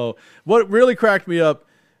 So what really cracked me up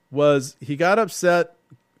was he got upset.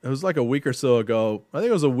 It was like a week or so ago. I think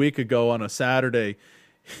it was a week ago on a Saturday.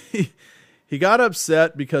 He got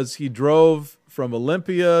upset because he drove from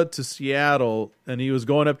Olympia to Seattle, and he was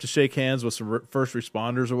going up to shake hands with some first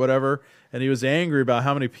responders or whatever, and he was angry about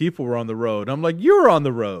how many people were on the road. I'm like, you were on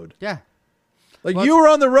the road. Yeah. You were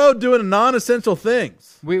on the road doing non-essential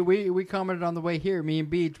things. We commented on the way here, me and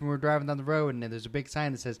Beach, when we were driving down the road, and there's a big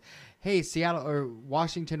sign that says, hey, Seattle or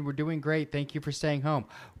Washington, we're doing great. Thank you for staying home.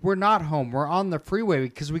 We're not home. We're on the freeway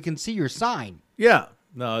because we can see your sign. Yeah.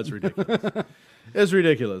 No, it's ridiculous. It's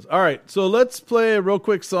ridiculous. All right, so let's play a real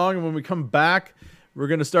quick song, and when we come back, we're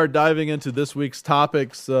going to start diving into this week's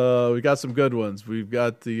topics. We got some good ones. We've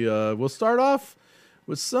got we'll start off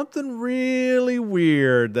with something really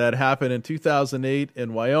weird that happened in 2008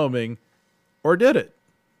 in Wyoming. Or did it?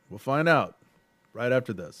 We'll find out right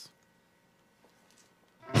after this.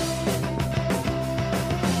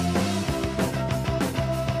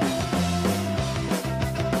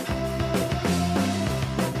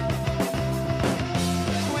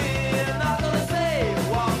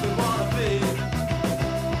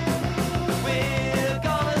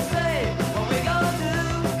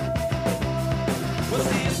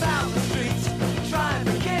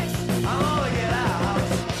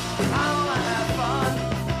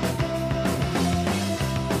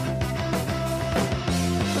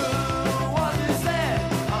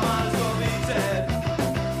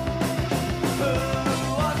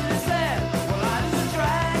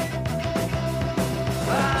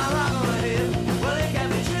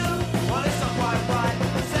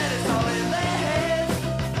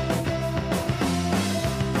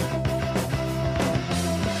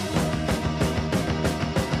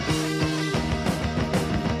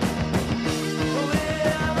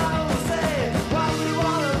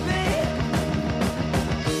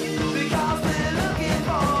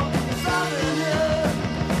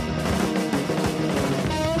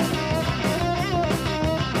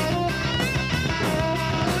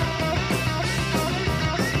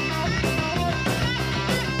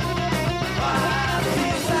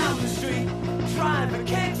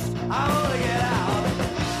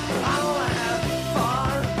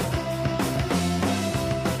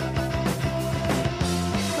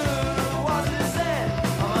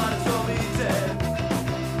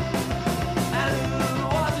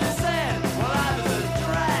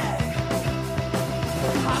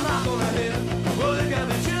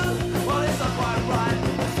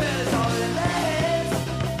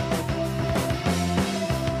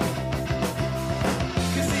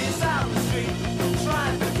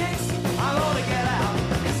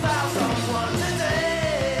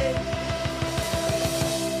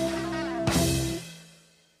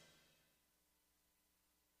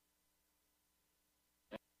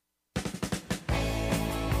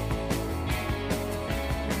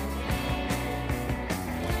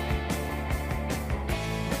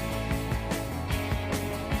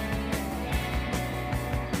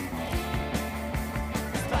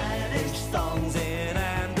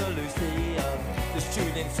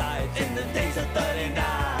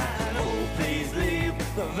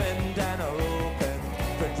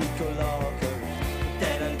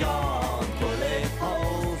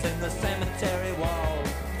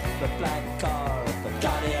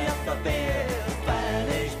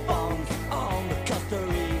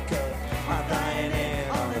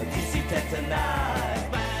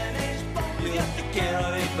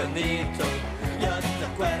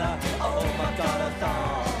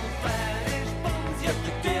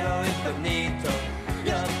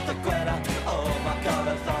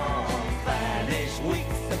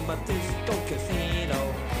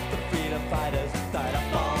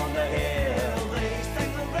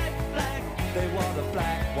 They wore the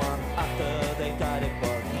black one after they died. It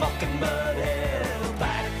was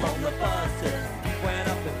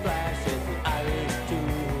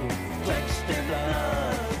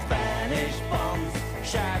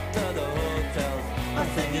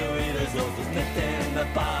y los otros meten la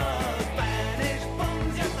paz. Spanish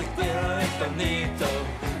bombs, yo te quiero infinito,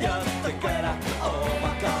 yo te quiero, oh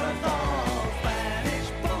my corazón. Spanish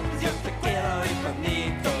bombs, yo te quiero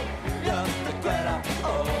infinito, yo te quiero,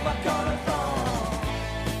 oh my corazón.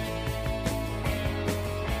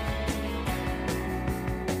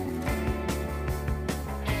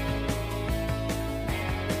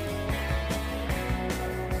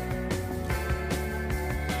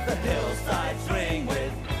 The hillsides ring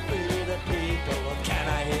with through the people. Can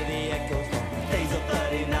I hear the echoes from days of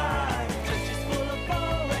 39? Trenches full of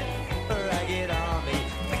bullets, ragged army,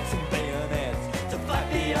 fixing bayonets to fight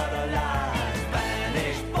the other line.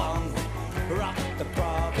 Spanish bombs rock the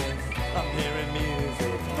province. I'm hearing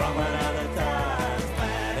music from another time.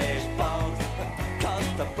 Spanish bombs cause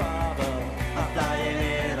the problem. I'm flying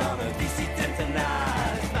in on a DC-10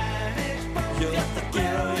 tonight. Spanish bombs, yo te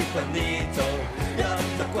quiero infinito. Yo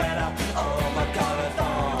te quiero, oh my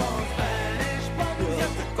corazón. Spanish bombs, yo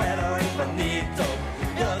te quiero infinito.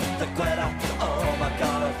 Yo te quiero, oh my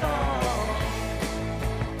corazón.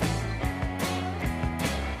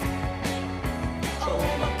 Oh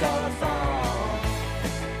my corazón.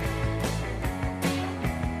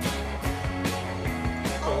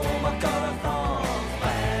 Oh my corazón.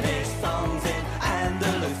 Spanish songs in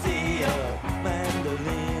Andalusia,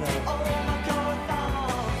 mandolina. Oh my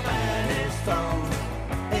corazón. Spanish songs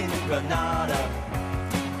in Granada.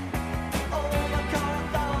 Oh my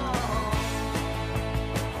corazón.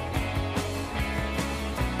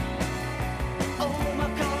 Oh my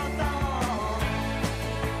corazón.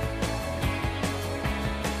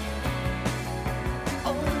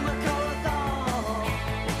 Oh my corazón.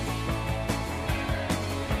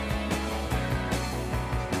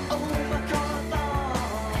 Oh my corazón.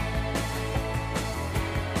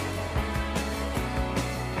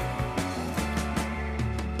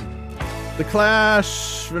 The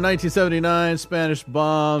Clash from 1979, Spanish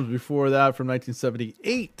Bombs. Before that, from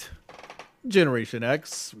 1978, Generation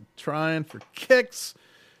X, Trying for Kicks.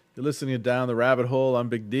 You're listening to Down the Rabbit Hole. I'm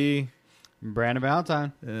Big D. Brandon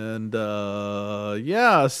Valentine. And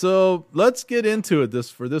yeah, so let's get into it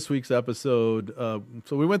for this week's episode.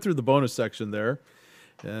 So we went through the bonus section there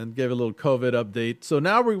and gave a little COVID update. So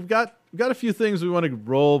now we've got a few things we want to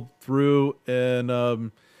roll through, and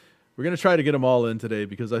we're going to try to get them all in today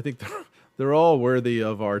because I think they're all worthy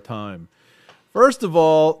of our time. First of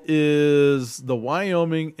all is the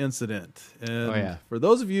Wyoming Incident. And for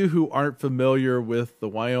those of you who aren't familiar with the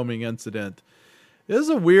Wyoming Incident, it's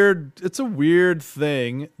a weird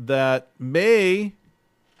thing that a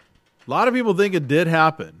lot of people think it did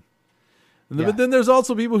happen. But then there's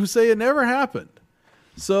also people who say it never happened.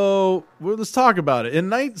 So let's talk about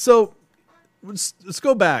it. So let's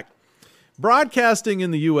go back. Broadcasting in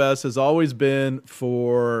the U.S. has always been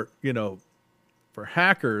for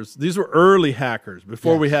hackers. These were early hackers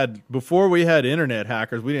before we had internet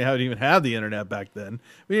hackers. We didn't even have the internet back then.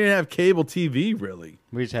 We didn't have cable TV really.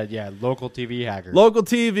 We just had local TV hackers. Local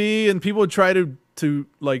TV, and people would try to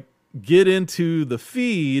like get into the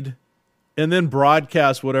feed and then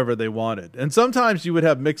broadcast whatever they wanted. And sometimes you would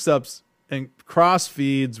have mix-ups and cross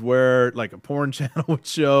feeds where like a porn channel would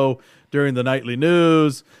show during the nightly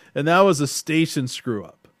news, and that was a station screw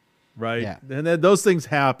up, right? Yeah. And then those things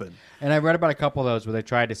happen. And I read about a couple of those where they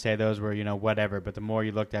tried to say those were, whatever, but the more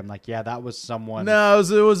you looked at them, like, yeah, that was someone. No, it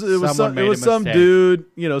was some mistake. dude,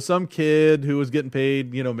 some kid who was getting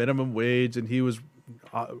paid, minimum wage, and he was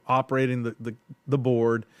operating the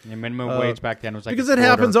board. Yeah, minimum wage back then was like because it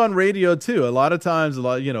happens on radio too. A lot of times, a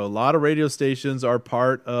lot of radio stations are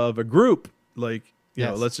part of a group. Like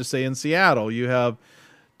let's just say in Seattle, you have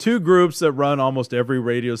two groups that run almost every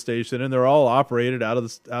radio station, and they're all operated out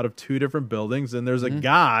of two different buildings. And there's a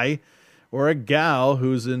guy or a gal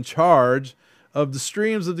who's in charge of the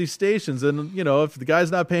streams of these stations. And if the guy's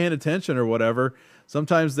not paying attention or whatever,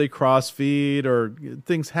 sometimes they cross feed or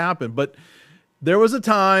things happen. But there was a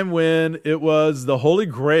time when it was the holy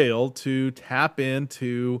grail to tap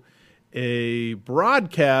into a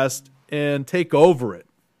broadcast and take over it.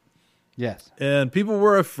 Yes. And people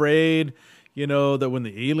were afraid, that when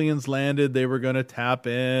the aliens landed, they were going to tap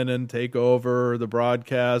in and take over the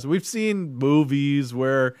broadcast. We've seen movies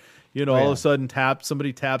where, all of a sudden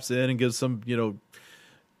somebody taps in and gives some,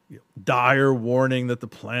 dire warning that the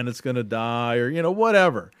planet's going to die or,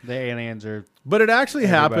 whatever. The aliens are. But it actually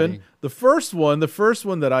happened. The first one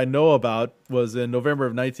that I know about was in November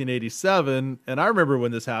of 1987. And I remember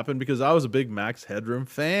when this happened because I was a big Max Headroom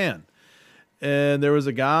fan. And there was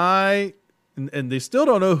a guy, and they still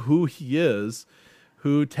don't know who he is,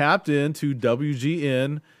 who tapped into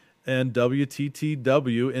WGN and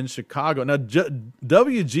WTTW in Chicago. Now,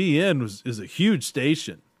 WGN is a huge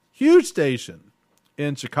station. huge station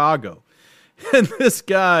in Chicago. And this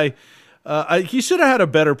guy, he should have had a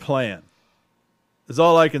better plan, is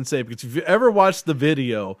all I can say. Because if you ever watched the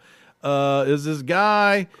video, is this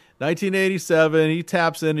guy, 1987, he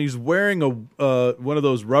taps in, he's wearing one of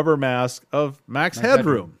those rubber masks of Max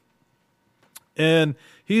Headroom. And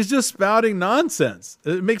he's just spouting nonsense.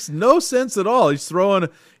 It makes no sense at all. He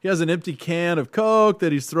has an empty can of Coke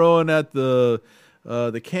that he's throwing at the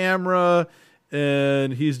camera,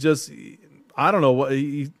 and he's just, I don't know what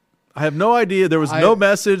I have no idea. There was no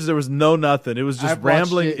message. There was no nothing. It was just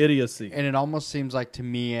rambling idiocy. And it almost seems like, to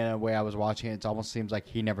me, in a way I was watching it, it almost seems like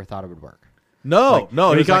he never thought it would work. No,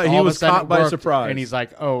 he was caught by surprise. And he's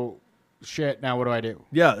like, oh, shit, now what do I do?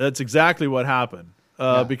 Yeah, that's exactly what happened.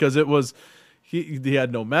 Because it was, he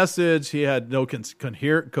had no message. He had no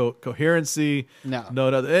coherency.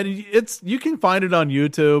 No. And you can find it on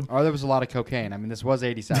YouTube. Or there was a lot of cocaine. I mean, this was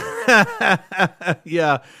 87.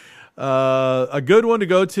 Yeah. A good one to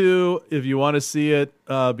go to if you want to see it,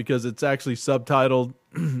 because it's actually subtitled.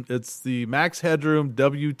 It's the Max Headroom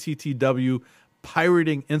WTTW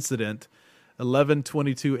Pirating Incident,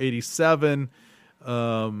 11/22/87.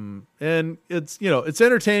 And it's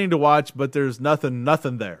entertaining to watch, but there's nothing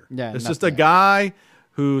there. Yeah, it's just a guy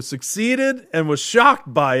who succeeded and was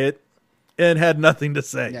shocked by it and had nothing to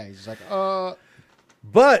say. Yeah, he's just like,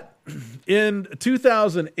 But in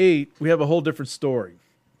 2008, we have a whole different story.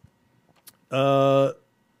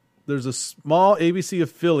 There's a small ABC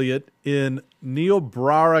affiliate in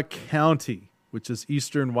Niobrara County, which is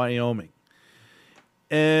eastern Wyoming.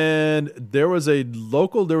 And there was a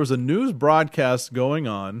news broadcast going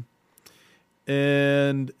on,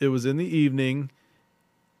 and it was in the evening,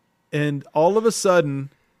 and all of a sudden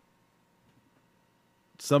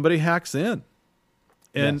somebody hacks in.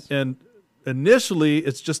 And initially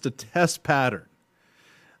it's just a test pattern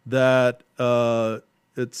that but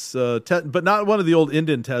not one of the old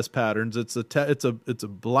Indian test patterns. It's a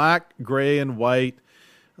black, gray, and white.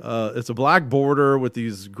 It's a black border with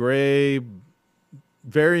these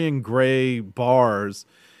varying gray bars,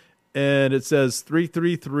 and it says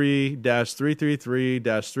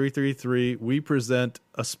 333-333-333. We present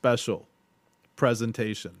a special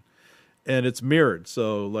presentation, and it's mirrored.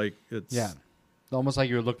 So like it's almost like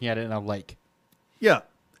you're looking at it in a lake. Yeah,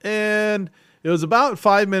 and it was about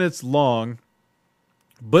 5 minutes long.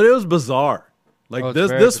 But it was bizarre. Like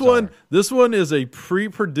this one is a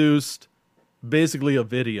pre-produced, basically a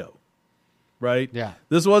video, right? Yeah.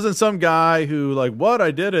 This wasn't some guy who like, what,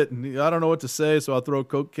 I did it, and I don't know what to say, so I'll throw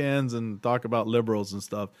Coke cans and talk about liberals and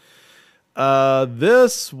stuff.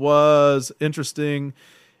 This was interesting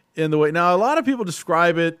in the way. Now, a lot of people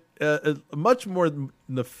describe it much more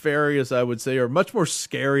nefarious, I would say, or much more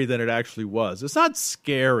scary than it actually was. It's not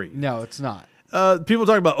scary. No, it's not. People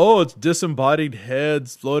talk about, it's disembodied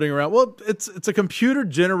heads floating around. Well, it's a computer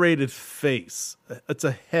generated face. It's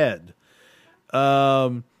a head.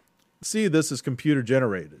 See, this is computer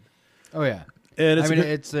generated. Oh yeah, and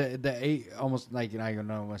it's the 8, almost like, I don't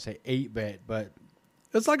know, I want to say 8-bit, but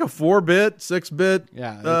it's like a 4-bit, 6-bit.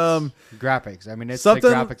 Yeah, graphics. I mean, it's something,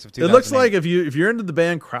 the graphics of 2008. It looks like if you're into the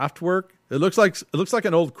band Kraftwerk, it looks like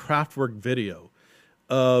an old Kraftwerk video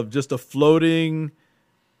of just a floating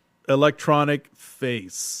electronic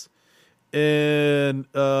face, and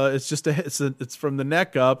it's from the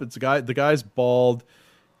neck up. The guy's bald,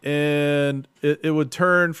 and it would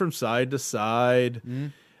turn from side to side.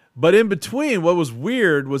 But in between, what was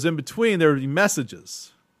weird was in between there would be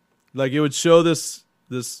messages, like it would show this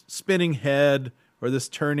spinning head or this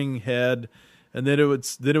turning head, and then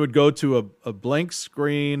it would go to a blank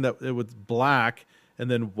screen that it was black and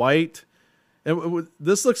then white, and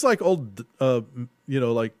this looks like old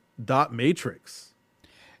like dot matrix.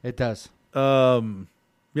 It does.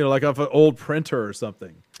 Like off an old printer or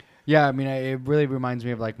something. Yeah, I mean, it really reminds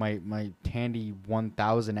me of like my Tandy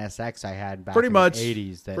 1000 SX I had back in the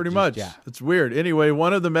 80s. Pretty much. Yeah. It's weird. Anyway,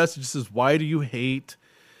 one of the messages says, "Why do you hate?"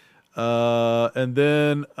 And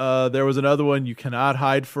then there was another one, "You cannot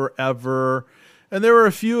hide forever." And there were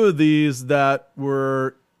a few of these that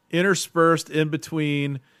were interspersed in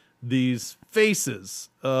between these faces.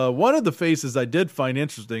 One of the faces I did find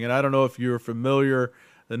interesting, and I don't know if you're familiar,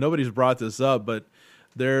 and nobody's brought this up, but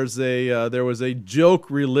there was a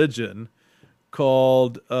joke religion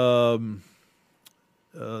called the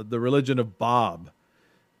religion of Bob,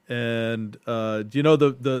 and do you know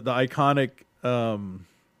the iconic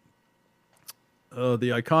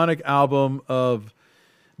album of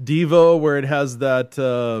Devo where it has that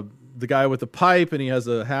the guy with the pipe and he has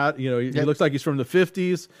a hat, he looks like he's from the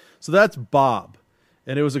 50s. So that's Bob.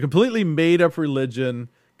 And it was a completely made up religion,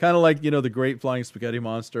 kind of like, the Great Flying Spaghetti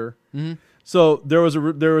Monster. Mm-hmm. So there was a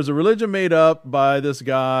religion made up by this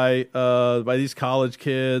guy, by these college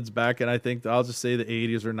kids back in, I think, I'll just say the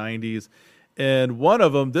 80s or 90s. And one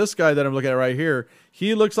of them, this guy that I'm looking at right here,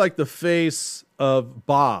 he looks like the face of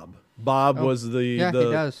Bob. Bob was he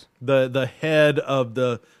does. the head of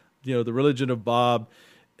the religion of Bob,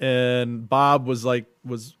 and Bob was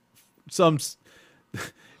some.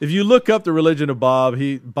 If you look up the religion of Bob,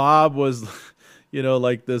 Bob was,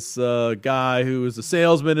 like this guy who was a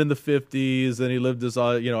salesman in the 50s, and he lived this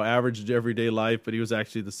average everyday life, but he was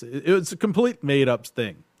actually it was a complete made up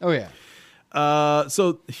thing. Oh yeah.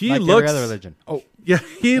 So he like looks every other religion. Oh yeah,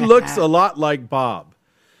 he looks a lot like Bob.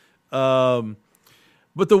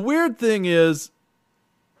 But the weird thing is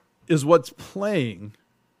what's playing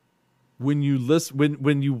when you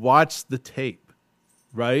when you watch the tape,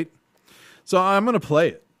 right? So I'm going to play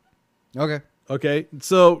it. Okay.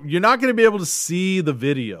 So you're not going to be able to see the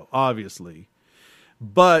video, obviously,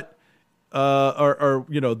 but or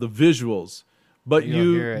the visuals, but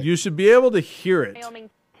you should be able to hear it. Wyoming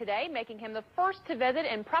today, making him the first to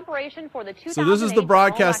visit in preparation for the 2008 So this is the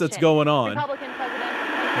broadcast that's going on. Republican President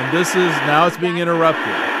And this is, now it's being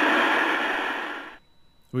interrupted.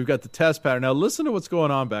 We've got the test pattern. Now listen to what's going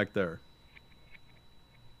on back there.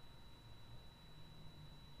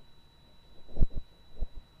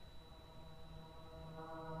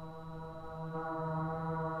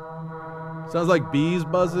 Sounds like bees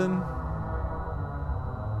buzzing.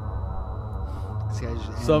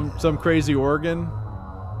 Some crazy organ.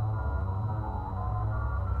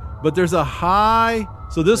 But there's a high.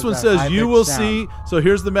 So this one says, you will see. So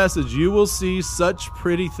here's the message. You will see such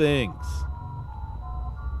pretty things.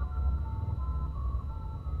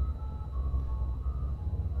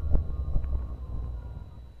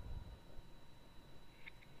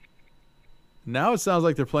 Now it sounds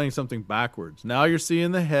like they're playing something backwards. Now you're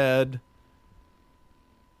seeing the head.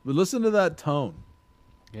 But listen to that tone.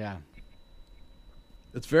 Yeah.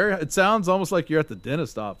 It sounds almost like you're at the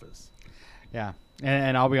dentist office. Yeah.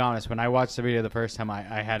 And I'll be honest, when I watched the video the first time,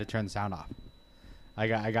 I had to turn the sound off.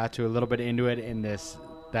 I got to a little bit into it in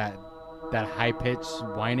that high pitched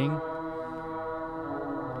whining.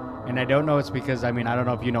 And I don't know it's because, I don't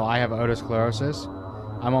know if you know, I have otosclerosis.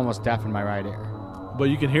 I'm almost deaf in my right ear. But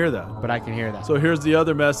you can hear that. But I can hear that. So here's the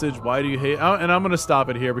other message. Why do you hate? And I'm going to stop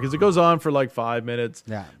it here because it goes on for like 5 minutes.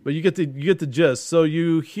 Yeah. But you get the gist. So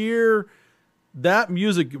you hear that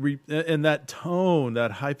music and that tone, that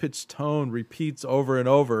high pitched tone, repeats over and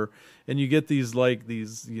over, and you get these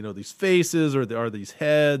these faces or these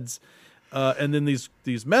heads, and then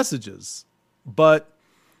these messages. But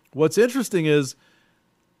what's interesting is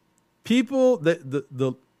people that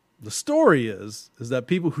the story is that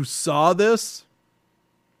people who saw this.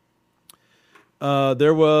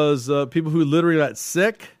 There was people who literally got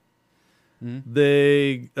sick. Mm-hmm.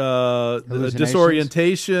 They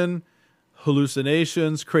disorientation,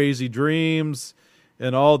 hallucinations, crazy dreams,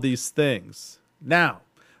 and all these things. Now,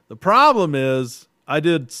 the problem is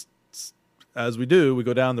as we do, we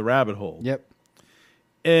go down the rabbit hole. Yep.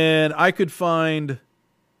 And I could find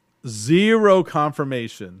zero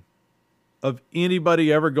confirmation of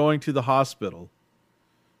anybody ever going to the hospital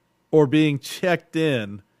or being checked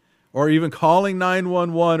in or even calling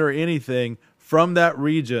 911 or anything from that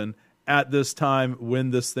region at this time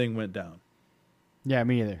when this thing went down. Yeah,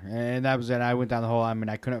 me either. And that was it. I went down the whole,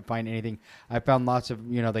 I couldn't find anything. I found lots of,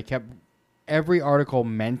 they kept, every article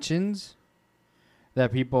mentions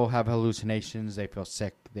that people have hallucinations, they feel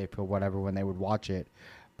sick, they feel whatever when they would watch it,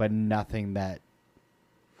 but nothing that.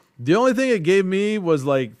 The only thing it gave me was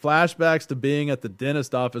like flashbacks to being at the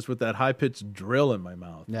dentist office with that high-pitched drill in my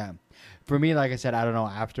mouth. Yeah. For me, like I said, I don't know,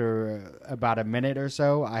 after about a minute or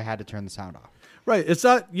so, I had to turn the sound off. Right. It's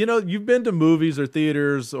not, you've been to movies or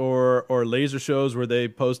theaters or laser shows where they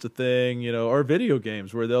post a thing, or video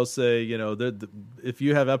games where they'll say, if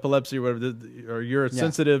you have epilepsy or whatever, or you're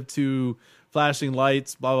sensitive to flashing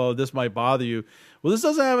lights, blah, blah, blah, this might bother you. Well, this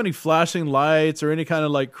doesn't have any flashing lights or any kind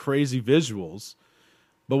of like crazy visuals.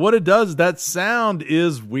 But what it does, that sound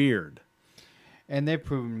is weird. And they've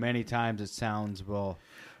proven many times it sounds, well,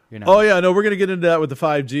 Oh yeah, no, we're gonna get into that with the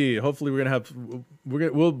 5G. Hopefully,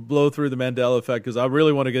 we'll blow through the Mandela effect because I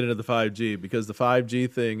really want to get into the 5G because the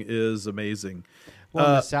 5G thing is amazing.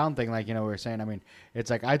 Well, the sound thing, like we were saying, it's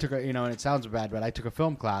like I took and it sounds bad, but I took a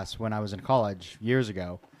film class when I was in college years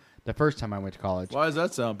ago. The first time I went to college. Why does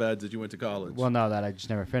that sound bad that you went to college? Well, no, that I just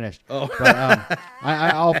never finished. Oh. But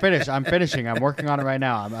I'll finish. I'm finishing. I'm working on it right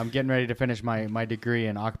now. I'm getting ready to finish my degree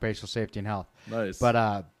in occupational safety and health. Nice.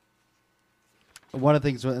 But one of the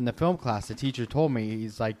things in the film class, the teacher told me,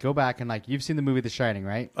 he's like, go back and like, you've seen the movie The Shining,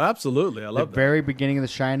 right? Absolutely, I love the that. very beginning of The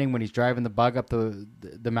Shining when he's driving the bug up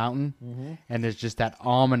the mountain, and there's just that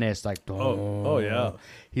ominous like, Oh yeah.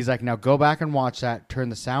 He's like, now go back and watch that, turn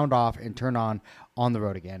the sound off, and turn on the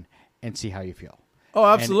road again, and see how you feel. Oh,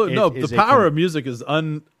 absolutely. No, the power of music is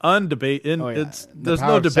undebate. Oh, yeah. There's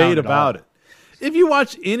no debate about it. If you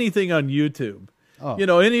watch anything on YouTube,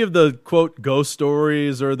 any of the quote ghost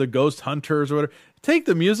stories or the ghost hunters or whatever, take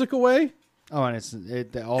the music away. Oh, and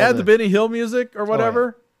add the Benny Hill music or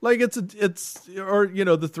whatever. Like it's or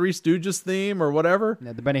the Three Stooges theme or whatever.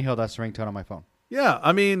 Yeah, the Benny Hill, that's the ringtone on my phone. Yeah,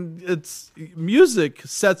 I mean, it's music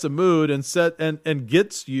sets a mood and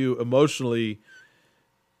gets you emotionally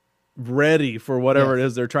ready for whatever it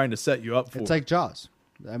is they're trying to set you up for. It's like Jaws.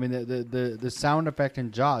 I mean, the sound effect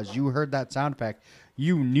in Jaws, you heard that sound effect,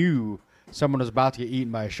 you knew someone was about to get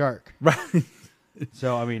eaten by a shark. Right.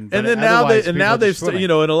 So I mean, and then now they've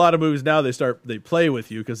in a lot of movies now they play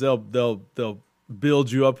with you because they'll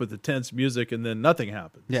build you up with the tense music and then nothing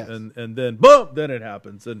happens. Yes. And then boom, then it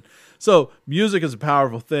happens. And so music is a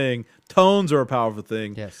powerful thing. Tones are a powerful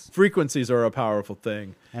thing. Yes. Frequencies are a powerful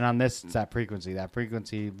thing. And on this, it's that frequency. That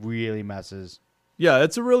frequency really messes. Yeah,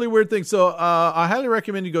 it's a really weird thing. So I highly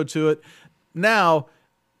recommend you go to it. Now,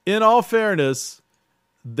 in all fairness,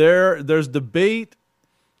 there's debate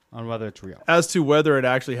on whether it's real as to whether it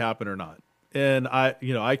actually happened or not. And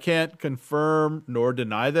I can't confirm nor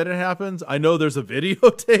deny that it happens. I know there's a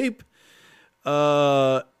videotape.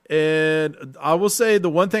 And I will say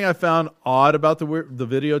the one thing I found odd about the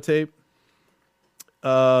videotape,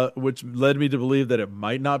 which led me to believe that it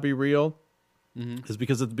might not be real, is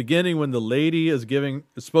because at the beginning when the lady is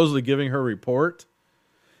supposedly giving her report,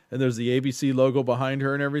 and there's the ABC logo behind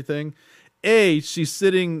her and everything, she's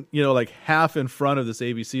sitting, like half in front of this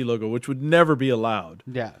ABC logo, which would never be allowed.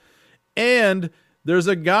 Yeah. And there's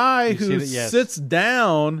a guy who sits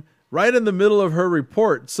down right in the middle of her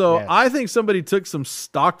report. So I think somebody took some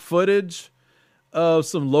stock footage of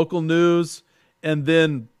some local news and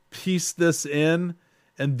then pieced this in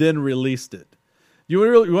and then released it. You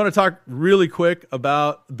want to talk really quick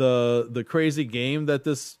about the crazy game that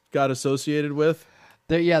this got associated with?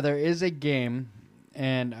 There is a game,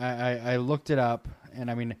 and I looked it up,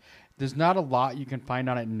 and I mean, there's not a lot you can find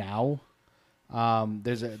on it now.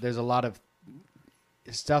 There's a lot of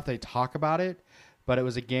stuff they talk about it, but it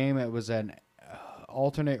was a game. It was an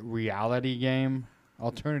alternative reality game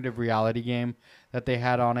that they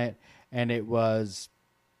had on it, and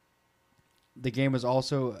the game was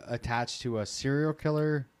also attached to a serial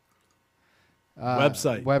killer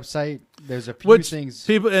website. There's a few things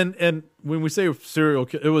people and when we say serial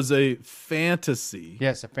killer, it was a fantasy.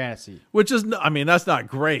 Yes, a fantasy. Which is, I mean, that's not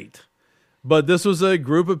great. But this was a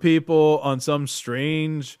group of people on some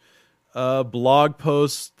strange blog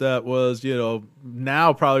post that was,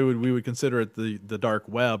 now probably we would consider it the dark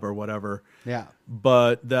web or whatever. Yeah.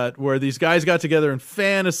 But where these guys got together and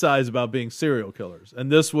fantasized about being serial killers.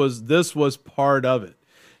 And this was part of it.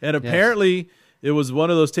 And apparently it was one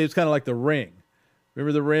of those tapes kind of like The Ring.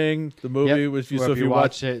 Remember The Ring, the movie? Yep. Which if you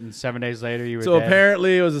watched it and 7 days later you were So dead.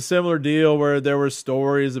 apparently it was a similar deal where there were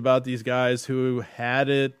stories about these guys who had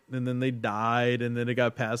it and then they died and then it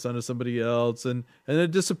got passed on to somebody else and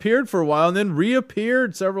it disappeared for a while and then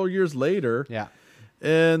reappeared several years later. Yeah.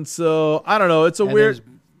 And so I don't know. It's a weird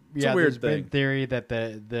thing. There's been theory that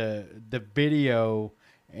the video,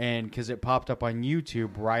 and because it popped up on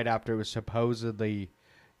YouTube right after it was supposedly,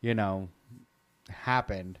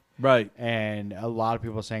 happened. Right. And a lot of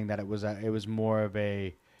people saying that it was more of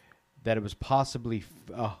that it was possibly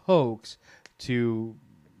a hoax to,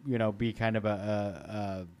 be kind of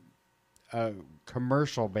a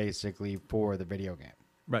commercial basically for the video game.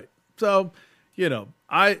 Right. So,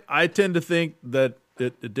 I tend to think that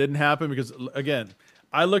it didn't happen because, again,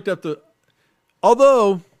 I looked up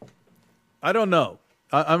although I don't know.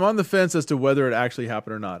 I'm on the fence as to whether it actually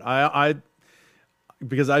happened or not.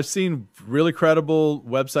 Because I've seen really credible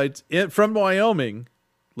websites from Wyoming,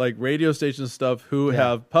 like radio stations and stuff, who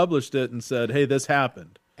have published it and said, hey, this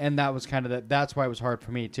happened. And that was kind of that's why it was hard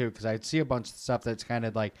for me too, because I'd see a bunch of stuff that's kind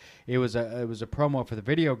of like it was a promo for the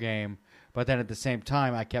video game, but then at the same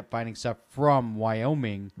time I kept finding stuff from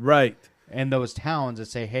Wyoming, right, and those towns that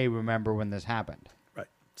say, hey, remember when this happened, right.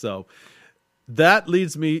 So that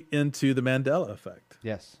leads me into the Mandela effect.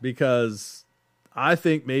 Yes, because I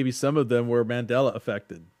think maybe some of them were Mandela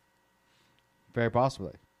affected. Very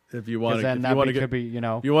possibly. If you want to, could be, you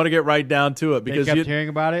want to get right down to it because they kept hearing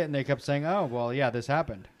about it and they kept saying, "Oh, well, yeah, this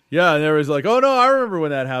happened." Yeah, and everybody's like, oh, no, I remember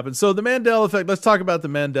when that happened. So the Mandela effect, let's talk about the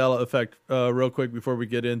Mandela effect real quick before we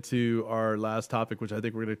get into our last topic, which I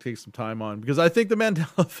think we're going to take some time on, because I think the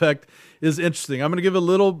Mandela effect is interesting. I'm going to give a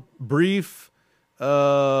little brief,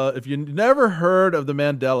 if you never heard of the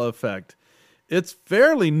Mandela effect, it's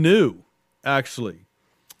fairly new, actually.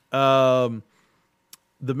 The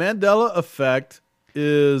Mandela effect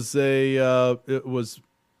is it was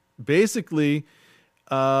basically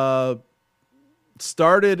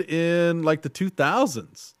started in like the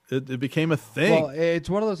 2000s. It became a thing. Well,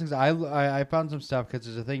 it's one of those things. I found some stuff because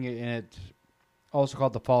there's a thing in it also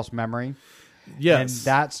called the false memory. Yes. And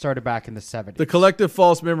that started back in the 70s. The collective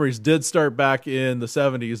false memories did start back in the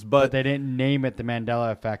 70s, but they didn't name it the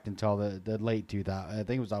Mandela effect until the late 2000. I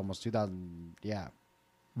think it was almost 2000. Yeah.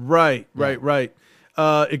 Right.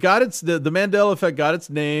 It got the Mandela effect got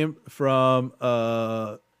its name from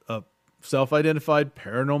a self-identified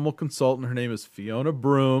paranormal consultant. Her name is Fiona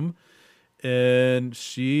Broom, and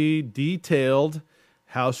she detailed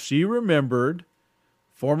how she remembered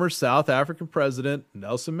former South African president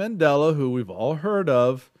Nelson Mandela, who we've all heard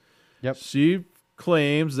of. Yep. She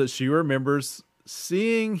claims that she remembers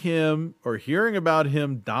seeing him or hearing about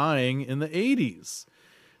him dying in the 80s.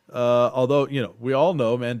 Although, we all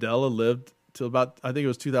know Mandela lived till about, I think it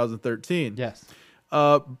was 2013. Yes.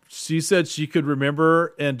 She said she could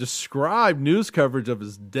remember and describe news coverage of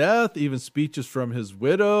his death, even speeches from his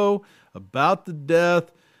widow about the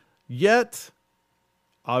death. Yet,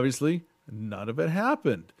 obviously, none of it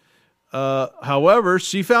happened. However,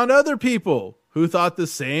 she found other people who thought the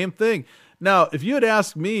same thing. Now, if you had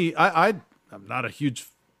asked me, I'm not a huge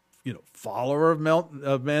follower of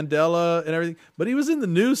Mandela and everything, but he was in the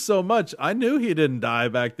news so much. I knew he didn't die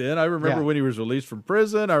back then. I remember when he was released from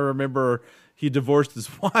prison. I remember he divorced his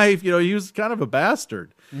wife. He was kind of a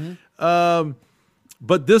bastard. Mm-hmm.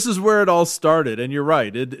 But this is where it all started, and you're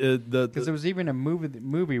right. Because there was even a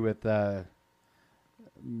movie with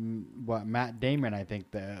Matt Damon, I think,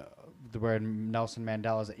 where Nelson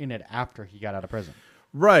Mandela's in it after he got out of prison.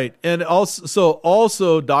 Right, and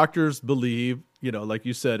also doctors believe, like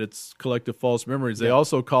you said, it's collective false memories. They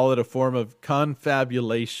also call it a form of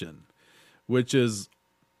confabulation, which is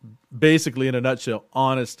basically, in a nutshell,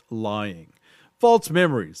 honest lying. False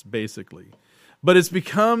memories, basically. But it's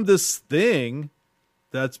become this thing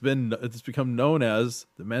it's become known as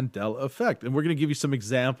the Mandela effect. And we're going to give you some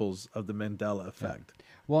examples of the Mandela effect. Yeah.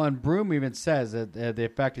 Well, and Broom even says that the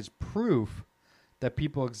effect is proof that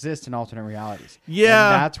people exist in alternate realities.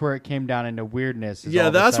 Yeah. And that's where it came down into weirdness.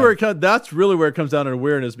 That's really where it comes down into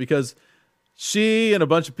weirdness, because she and a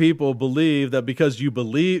bunch of people believe that because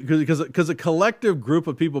a collective group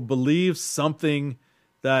of people believe something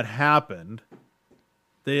that happened,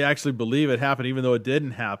 they actually believe it happened even though it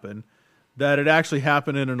didn't happen, that it actually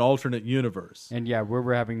happened in an alternate universe. And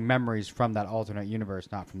we're having memories from that alternate universe,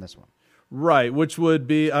 not from this one. Right, which would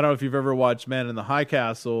be, I don't know if you've ever watched Man in the High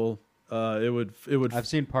Castle. It would. I've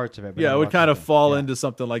seen parts of it. But it would kind of fall into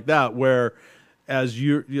something like that, where as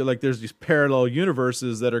you're like, there's these parallel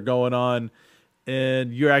universes that are going on,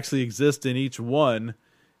 and you actually exist in each one,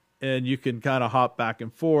 and you can kind of hop back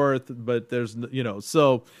and forth. But there's,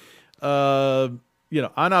 so, I'm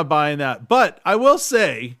not buying that. But I will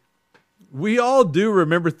say, we all do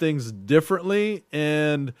remember things differently,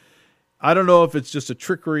 and I don't know if it's just a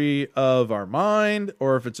trickery of our mind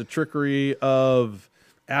or if it's a trickery of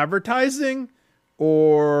advertising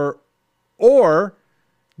or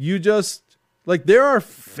you just, like, there are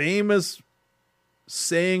famous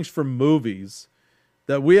sayings from movies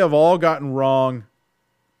that we have all gotten wrong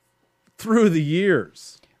through the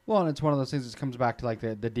years. Well, and it's one of those things that comes back to like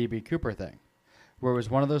the D.B. Cooper thing, where it was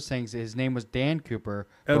one of those things. His name was Dan Cooper,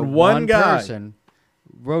 and one guy person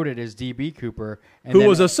wrote it as D.B. Cooper, and who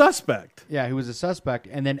was a suspect. Yeah, who was a suspect,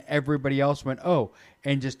 and then everybody else went, oh,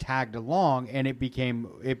 and just tagged along, and it became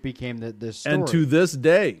the story. And to this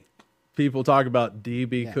day, people talk about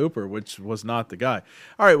D.B. Cooper, which was not the guy.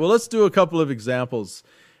 All right, well, let's do a couple of examples.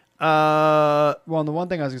 Well, and the one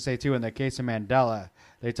thing I was going to say, too, in the case of Mandela,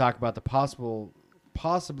 they talk about the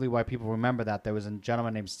possibly why people remember that there was a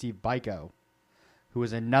gentleman named Steve Biko, who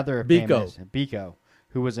was another Biko,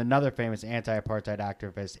 who was another famous anti-apartheid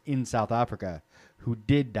activist in South Africa, who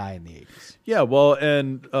did die in the 80s. Yeah, well,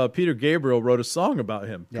 and Peter Gabriel wrote a song about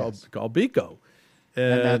him called Biko.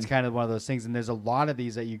 And that's kind of one of those things. And there's a lot of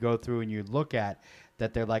these that you go through and you look at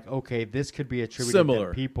that they're like, okay, this could be attributed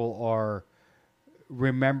that people are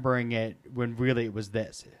remembering it when really it was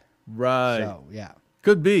this. Right. So, yeah.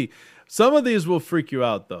 Could be. Some of these will freak you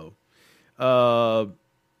out, though. The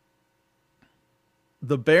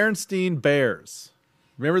Berenstain Bears.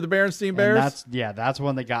 Remember the Berenstain Bears? And that's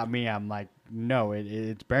one that got me. I'm like, no,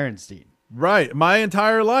 it's Berenstein. Right. My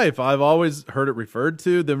entire life, I've always heard it referred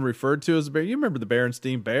to as bear. You remember the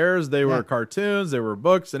Berenstein Bears? They were cartoons, they were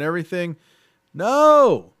books and everything.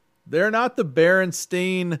 No, they're not the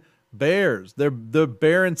Berenstein Bears. They're the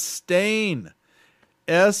Berenstain.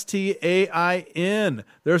 Stain.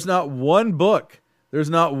 There's not one book. There's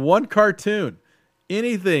not one cartoon.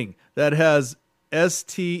 Anything that has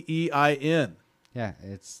Stein. Yeah,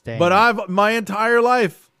 it's Stain. But my entire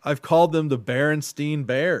life, I've called them the Berenstein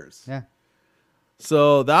Bears. Yeah.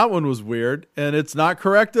 So that one was weird, and it's not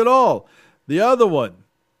correct at all. The other one,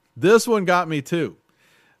 this one got me too.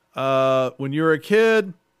 When you were a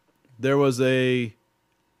kid, there was a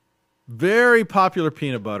very popular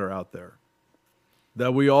peanut butter out there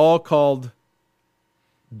that we all called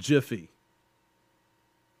Jiffy.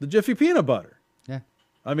 The Jiffy peanut butter. Yeah.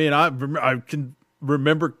 I mean, I can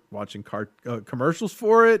remember watching commercials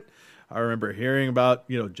for it. I remember hearing about,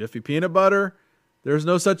 Jiffy peanut butter. There's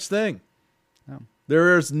no such thing. No.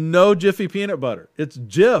 There is no Jiffy peanut butter. It's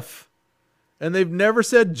Jif. And they've never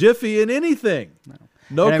said Jiffy in anything.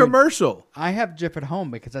 No commercial. I have Jif at home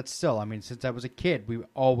because that's still, since I was a kid, we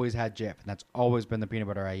always had Jif. And that's always been the peanut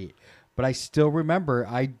butter I eat. But I do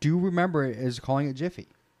remember it as calling it Jiffy.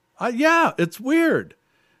 Yeah, it's weird.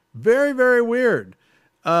 Very, very weird.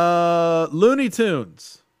 Looney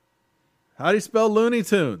Tunes. How do you spell Looney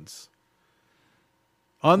Tunes?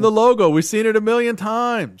 On the logo, we've seen it a million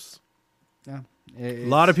times. Yeah, a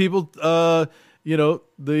lot of people, is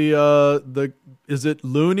it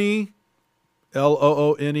Looney,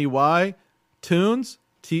 Looney, Tunes,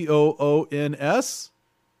 Toons,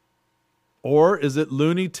 or is it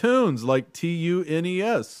Looney Tunes, like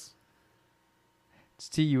Tunes? It's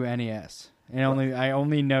Tunes. And I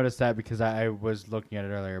only noticed that because I was looking at it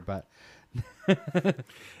earlier, but.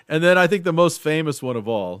 And then I think the most famous one of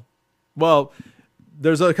all, well,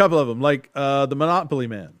 there's a couple of them, like the Monopoly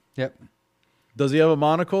Man. Yep. Does he have a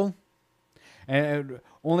monocle? And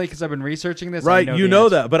only because I've been reaching this. Right, you know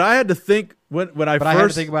that. But I had to think when I first. But I had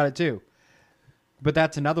to think about it too. But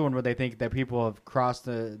that's another one where they think that people have crossed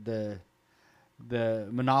the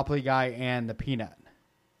Monopoly guy and the Peanut.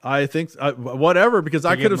 I think whatever, because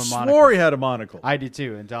I could have swore he had a monocle. I did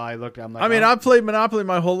too until I looked. I'm like, I've played Monopoly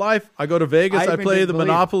my whole life. I go to Vegas. I play the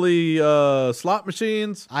Monopoly slot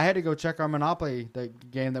machines. I had to go check our Monopoly, the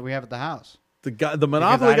game that we have at the house. The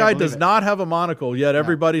Monopoly guy does not have a monocle, yet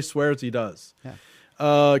everybody swears he does.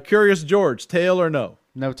 Yeah. Curious George, tail or no?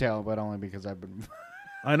 No tail, but only because I've been.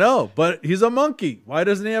 I know, but he's a monkey. Why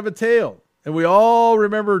doesn't he have a tail? And we all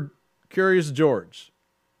remember Curious George.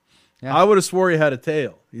 Yeah. I would have swore he had a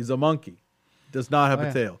tail. He's a monkey. Does not have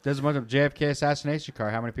a tail. There's a bunch of JFK assassination car.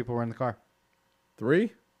 How many people were in the car?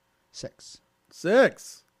 3? 6.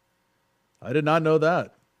 6. I did not know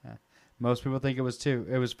that. Yeah. Most people think it was 2.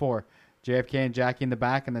 It was 4. JFK and Jackie in the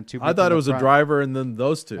back, and then 2 people I thought it was front. A driver and then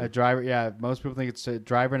those 2. A driver, yeah. Most people think it's a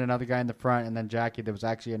driver and another guy in the front, and then Jackie. There was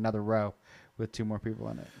actually another row with 2 more people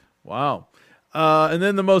in it. Wow. And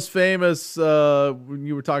then the most famous, when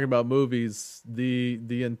you were talking about movies,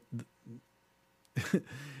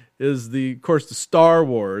 is of course the Star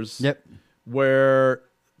Wars. Yep. Where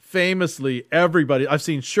famously everybody, I've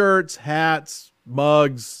seen shirts, hats,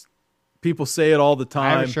 mugs, people say it all the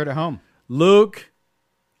time. I have a shirt at home. Luke,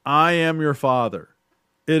 I am your father.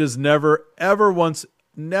 It is never, ever once,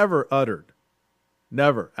 never uttered.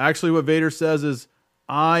 Never. Actually, what Vader says is,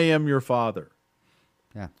 I am your father.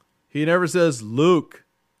 Yeah. He never says Luke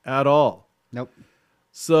at all. Nope.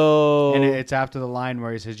 So, and it's after the line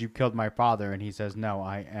where he says, "You killed my father," and he says, "No,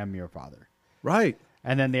 I am your father." Right.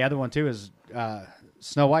 And then the other one too is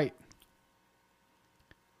Snow White.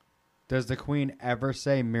 Does the queen ever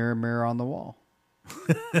say "Mirror, mirror on the wall"?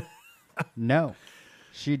 No,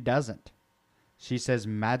 she doesn't. She says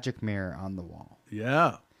 "Magic mirror on the wall."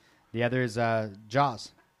 Yeah. The other is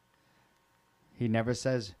Jaws. He never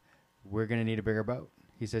says, "We're going to need a bigger boat."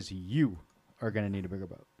 He says, "You are going to need a bigger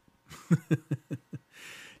boat."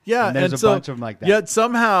 Yeah, and there's a bunch of them like that. Yet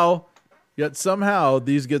somehow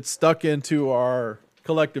these get stuck into our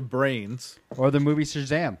collective brains. Or the movie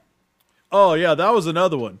Shazam. Oh yeah, that was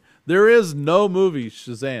another one. There is no movie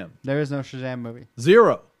Shazam. There is no Shazam movie.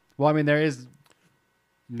 0. Well, there is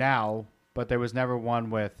now, but there was never one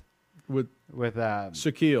with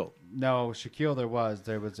Shaquille. No, Shaquille there was.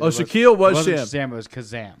 Shaquille was Shazam. It was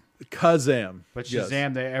Kazam. Kazam. But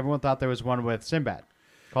Shazam, everyone thought there was one with Sinbad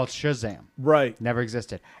called Shazam. Right. Never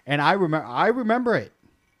existed. And I remember it.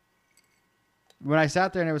 When I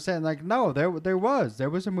sat there and it was saying, like, no, there was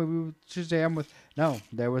a movie with Shazam with... No,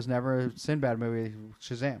 there was never a Sinbad movie with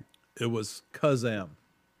Shazam. It was Kazam.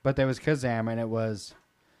 But there was Kazam and it was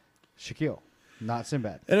Shaquille. Not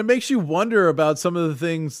Sinbad. And it makes you wonder about some of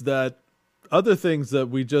the other things that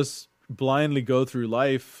we just blindly go through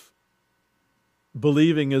life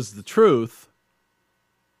believing is the truth.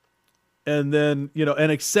 And then,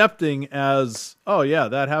 and accepting as, oh yeah,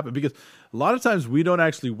 that happened. Because a lot of times we don't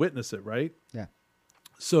actually witness it, right? Yeah.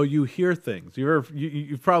 So you hear things.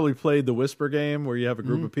 You've probably played the whisper game where you have a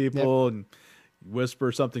group of people and you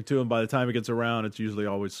whisper something to them. By the time it gets around, it's usually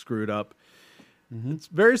always screwed up. It's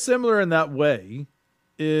very similar in that way,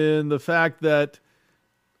 in the fact that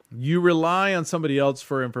you rely on somebody else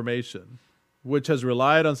for information, which has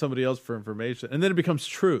relied on somebody else for information, and then it becomes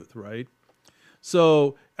truth, right?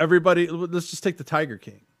 So everybody, let's just take the Tiger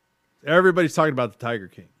King. Everybody's talking about the Tiger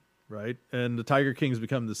King, right? And the Tiger King's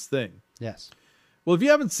become this thing. Yes. Well, if you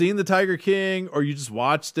haven't seen the Tiger King or you just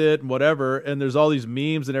watched it and whatever, and there's all these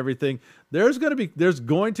memes and everything, there's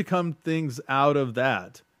going to come things out of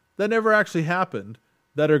that never actually happened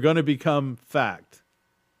that are going to become fact.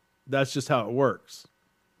 That's just how it works.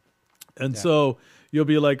 And so you'll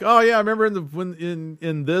be like, oh yeah, I remember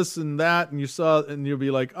in this and that, and you saw, and you'll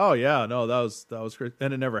be like, oh yeah, no, that was crazy,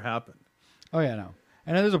 and it never happened. Oh yeah, no.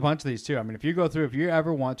 And there's a bunch of these too. I mean, if you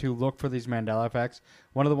ever want to look for these Mandela effects,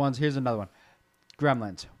 one of the ones, here's another one.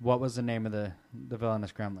 Gremlins. What was the name of the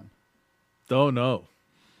villainous gremlin? Don't know.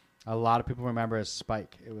 A lot of people remember as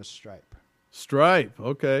Spike. It was Stripe. Stripe,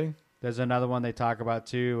 okay. There's another one they talk about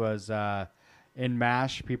too, was in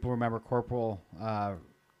MASH, people remember Corporal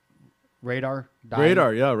Radar.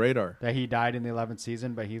 Radar. That he died in the 11th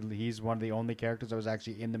season, but he's one of the only characters that was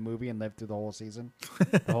actually in the movie and lived through the whole season,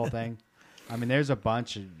 the whole thing. I mean, there's a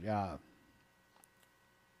bunch of...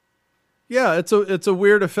 Yeah, it's a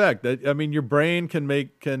weird effect. I mean, your brain can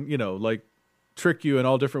trick you in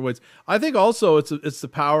all different ways. I think also it's the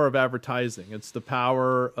power of advertising. It's the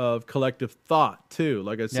power of collective thought too.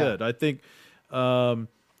 Like I said, I think,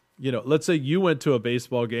 let's say you went to a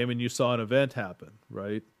baseball game and you saw an event happen,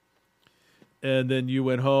 right? And then you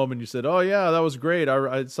went home and you said, "Oh yeah, that was great.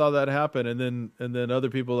 I saw that happen." And then other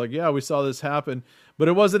people were like, "Yeah, we saw this happen," but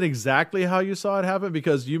it wasn't exactly how you saw it happen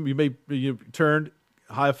because you turned,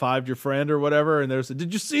 high-fived your friend or whatever, and they said,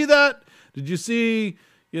 "Did you see that? Did you see?"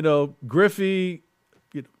 Griffey,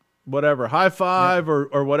 whatever, high five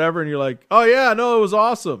or whatever. And you're like, oh yeah, no, it was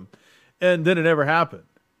awesome. And then it never happened.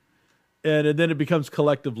 And then it becomes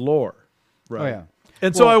collective lore. Right. Oh, yeah.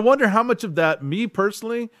 And so I wonder how much of that, me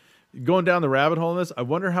personally, going down the rabbit hole in this, I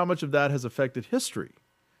wonder how much of that has affected history.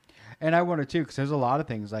 And I wonder too, because there's a lot of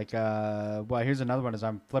things like, here's another one as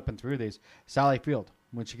I'm flipping through these. Sally Field,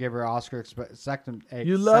 when she gave her Oscar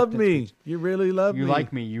You love me. Speech. You really love me. You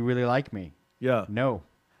like me. You really like me. Yeah. No.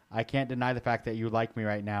 I can't deny the fact that you like me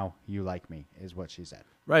right now. You like me is what she said.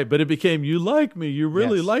 Right, but it became you like me. You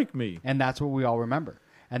really like me. And that's what we all remember.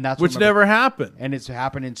 And that's which never happened. And it's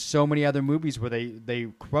happened in so many other movies where they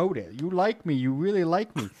quote it. You like me. You really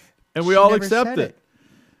like me. And we all accept it.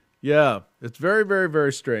 Yeah, it's very, very,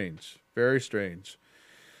 very strange. Very strange.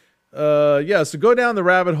 So go down the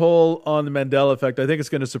rabbit hole on the Mandela effect. I think it's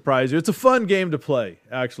going to surprise you. It's a fun game to play,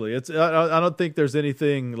 actually. I don't think there's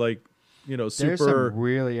anything like, super... There's some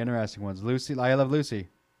really interesting ones. Lucy, I love Lucy.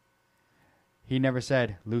 He never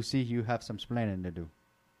said, Lucy, you have some splaining to do.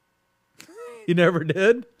 He never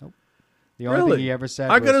did? Nope. The only thing he ever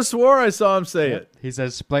said I could have swore I saw him say it. He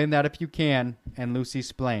says, splain that if you can, and Lucy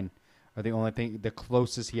splain are the only thing, the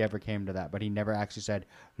closest he ever came to that. But he never actually said,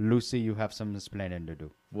 Lucy, you have some splaining to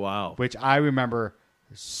do. Wow. Which I remember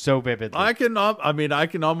so vividly. I can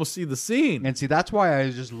almost see the scene. And see, that's why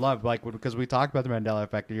I just love, because we talked about the Mandela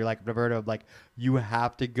effect, and you're like, Roberto, you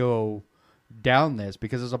have to go down this,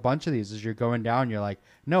 because there's a bunch of these as you're going down, you're like,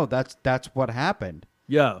 no, that's what happened.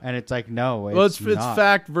 Yeah. And it's like, no, it's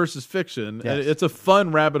fact versus fiction. Yes. And it's a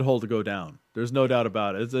fun rabbit hole to go down. There's no doubt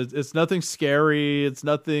about it. It's nothing scary. It's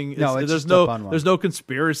nothing. There's no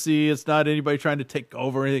conspiracy. It's not anybody trying to take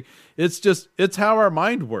over anything. It's how our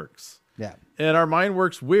mind works. Yeah. And our mind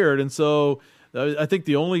works weird. And so I think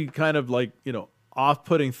the only kind of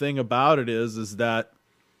off-putting thing about it is that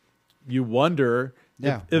you wonder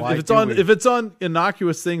if it's on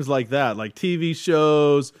innocuous things like that, like TV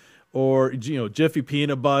shows or Jiffy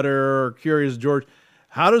Peanut Butter or Curious George.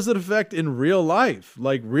 How does it affect in real life,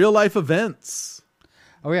 like real life events?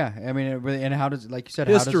 Oh yeah, I mean, it really, and how does, like you said,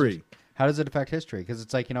 history? How does it affect history? Because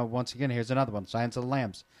it's like, once again, here's another one: Silence of the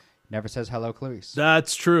Lambs. Never says hello, Clarice.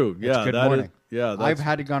 That's true. Yeah, good morning. I've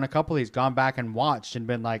had to gone a couple of these, gone back and watched, and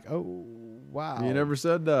been like, oh wow, he never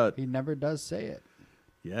said that. He never does say it.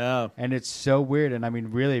 Yeah, and it's so weird. And I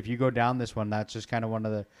mean, really, if you go down this one, that's just kind of one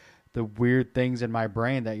of the weird things in my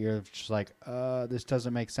brain that you're just like, this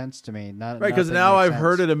doesn't make sense to me. Right, because now I've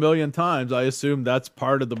heard it a million times. I assume that's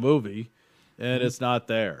part of the movie. and it's not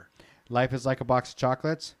there. Life is like a box of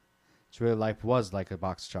chocolates. It's really life was like a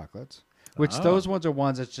box of chocolates. Which those ones are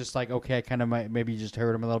ones that's just like, okay, I kind of maybe you just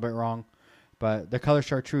heard them a little bit wrong. But the color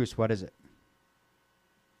chartreuse, what is it?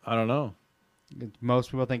 I don't know.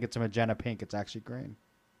 Most people think it's a magenta pink. It's actually green.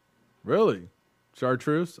 Really?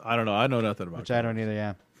 Chartreuse? I don't know. I know nothing about Which I don't either,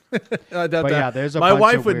 yeah. There's my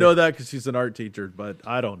wife would know that because she's an art teacher, but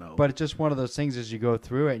I don't know. But it's just one of those things as you go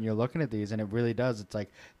through it and you're looking at these, and it really does. It's like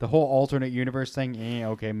the whole alternate universe thing.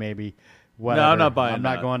 Okay, maybe. Whatever. No, I'm not buying. I'm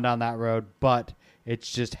not going down that road. But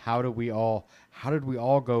it's just how did we all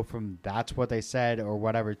go from that's what they said or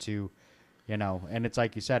whatever to, And it's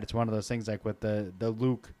like you said, it's one of those things like with the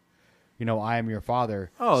Luke. I am your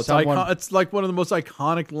father. Oh, it's like one of the most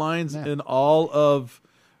iconic lines in all of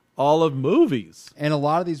movies. And a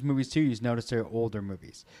lot of these movies too, you notice they're older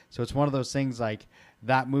movies. So it's one of those things like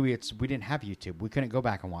that movie. We didn't have YouTube. We couldn't go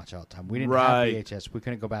back and watch it all the time. We didn't have VHS. We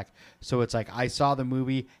couldn't go back. So it's like I saw the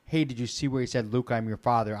movie. Hey, did you see where he said, "Luke, I'm your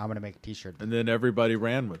father. I'm going to make a T-shirt." And then everybody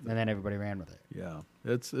ran with it. Yeah,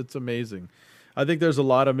 it's amazing. I think there's a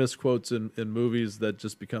lot of misquotes in movies that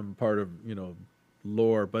just become part of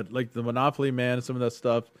lore. But like the Monopoly Man and some of that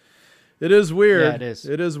stuff, it is weird. Yeah, it is.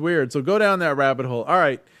 It is weird. So go down that rabbit hole. All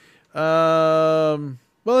right. Well,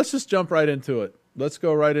 let's just jump right into it. Let's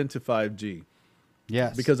go right into 5G.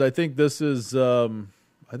 Yes. Because I think this is there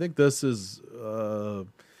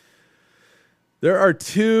are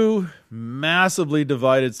two massively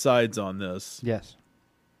divided sides on this. Yes.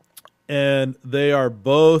 And they are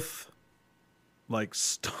both like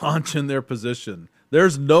staunch in their position.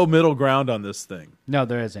 There's no middle ground on this thing. No,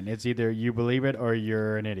 there isn't. It's either you believe it or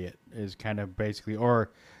you're an idiot is kind of basically,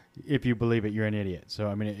 or if you believe it, you're an idiot. So,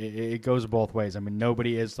 I mean, it goes both ways. I mean,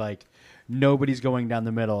 nobody's going down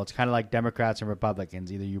the middle. It's kind of like Democrats and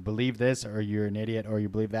Republicans. Either you believe this or you're an idiot, or you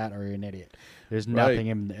believe that or you're an idiot. There's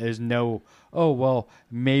nothing there's no, oh, well,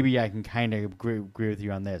 maybe I can kind of agree with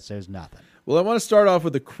you on this. There's nothing. Well, I want to start off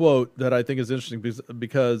with a quote that I think is interesting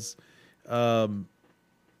because I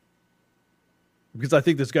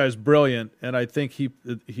think this guy's brilliant, and I think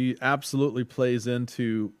he absolutely plays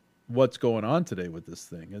into what's going on today with this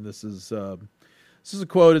thing. And this is a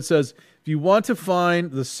quote. It says, "If you want to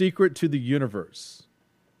find the secret to the universe,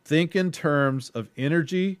 think in terms of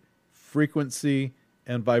energy, frequency,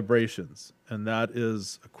 and vibrations." And that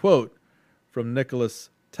is a quote from Nikola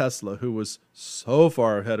Tesla, who was so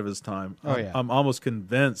far ahead of his time. Oh, yeah. I'm almost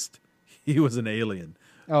convinced he was an alien.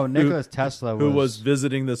 Oh, Nikola Tesla who was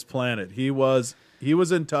visiting this planet. He was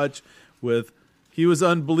in touch with. He was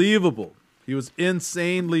unbelievable. He was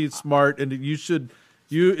insanely smart, and if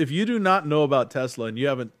you do not know about Tesla and you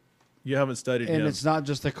haven't studied him. And it's not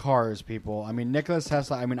just the cars, people. I mean, Nikola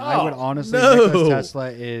Tesla. I mean, I would honestly Nikola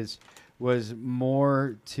Tesla was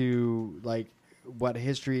more to like what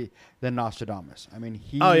history than Nostradamus. I mean,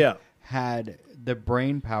 he had the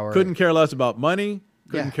brain power. Couldn't care less about money.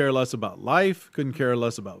 Couldn't care less about life. Couldn't care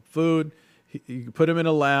less about food. You put him in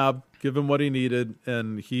a lab, give him what he needed,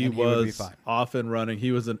 and he was off and running.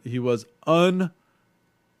 He was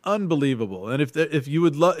unbelievable. And if you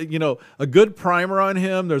would love, a good primer on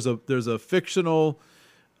him, there's a fictional,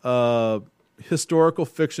 historical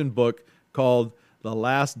fiction book called The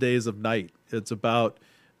Last Days of Night. It's about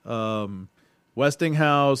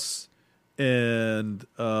Westinghouse and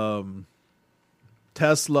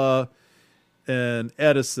Tesla and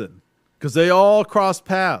Edison, because they all crossed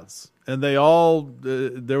paths. And they all,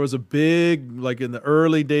 there was a big, like in the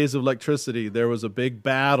early days of electricity, there was a big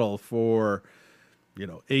battle for,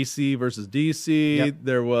 AC versus DC. Yep.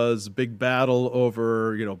 There was a big battle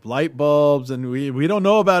over, light bulbs. And we don't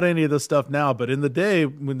know about any of this stuff now. But in the day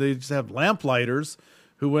when they just have lamplighters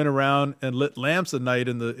who went around and lit lamps at night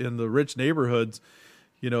in the rich neighborhoods,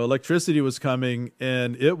 electricity was coming,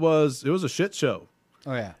 and it was a shit show.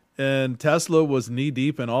 Oh, yeah. And Tesla was knee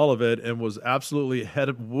deep in all of it and was absolutely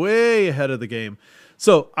way ahead of the game.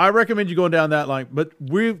 So I recommend you going down that line. But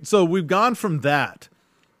we've gone from that,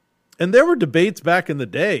 and there were debates back in the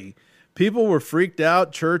day. People were freaked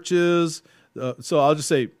out. Churches. So I'll just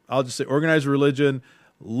say organized religion,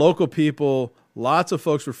 local people. Lots of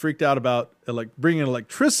folks were freaked out about bringing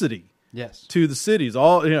electricity. Yes. To the cities.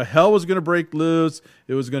 Hell was going to break loose.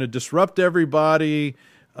 It was going to disrupt everybody.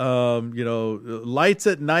 Lights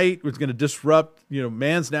at night was going to disrupt,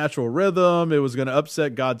 man's natural rhythm. It was going to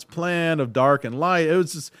upset God's plan of dark and light. It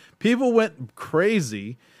was just, people went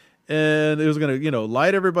crazy, and it was going to,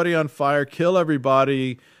 light everybody on fire, kill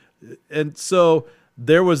everybody. And so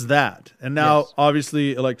there was that. And now,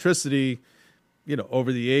 obviously, electricity,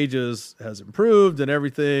 over the ages has improved and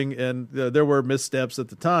everything. And there were missteps at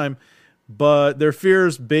the time, but their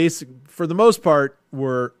fears, for the most part,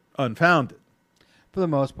 were unfounded. For the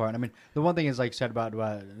most part. I mean, the one thing is, like you said about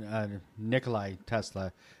Nikolai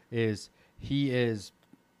Tesla, is he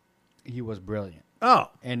was brilliant. Oh,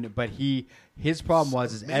 But his problem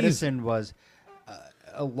was amazing. Edison was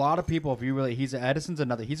a lot of people. Edison's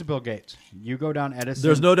another. He's a Bill Gates. You go down Edison.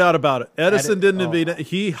 there's no doubt about it. Edison didn't invent it.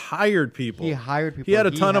 He hired people. He hired people. He had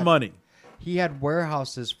a ton of money. He had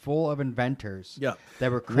warehouses full of inventors. Yeah.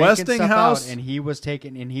 That were cranking stuff Westinghouse- out, and he was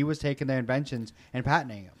taking their inventions and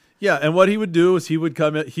patenting them. Yeah, and what he would do is he would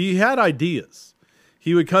come in. He had ideas.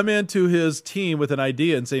 He would come into his team with an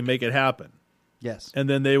idea and say, "Make it happen." Yes. And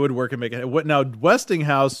then they would work and make it. Now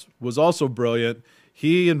Westinghouse was also brilliant.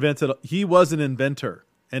 He was an inventor,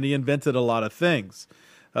 and he invented a lot of things.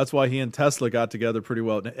 That's why he and Tesla got together pretty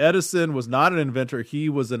well. Now, Edison was not an inventor. He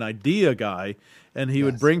was an idea guy, and he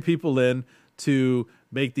would bring people in to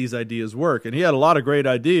make these ideas work. And he had a lot of great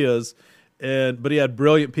ideas, but he had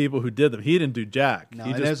brilliant people who did them. He didn't do jack. No,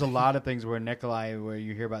 and there's a lot of things where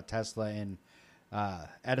you hear about Tesla and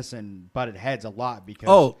Edison butted heads a lot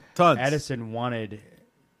because tons. Edison wanted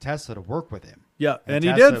Tesla to work with him. Yeah, and he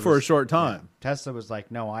Tesla did for a short time. Yeah, Tesla was like,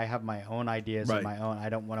 "No, I have my own ideas Right. and my own. I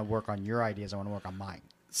don't want to work on your ideas. I want to work on mine."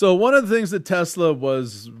 So one of the things that Tesla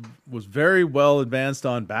was very well advanced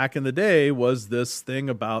on back in the day was this thing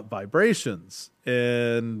about vibrations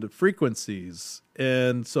and frequencies.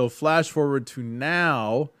 And so flash forward to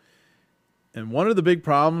now, and one of the big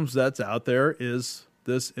problems that's out there is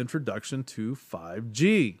this introduction to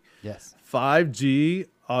 5G. Yes. 5G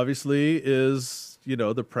obviously is,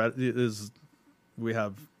 we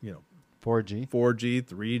have, 4G. 4G,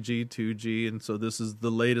 3G, 2G, and so this is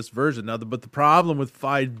the latest version. Now, but the problem with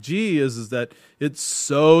 5G is that it's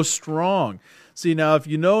so strong. See, now, if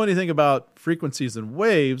you know anything about frequencies and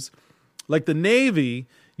waves, like the Navy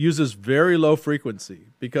uses very low frequency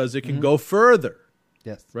because it can go further,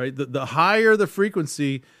 Yes. right? The higher the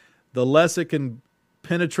frequency, the less it can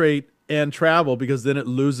penetrate and travel because then it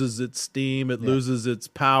loses its steam, it loses its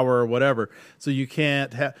power or whatever. So you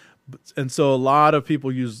can't have... And so a lot of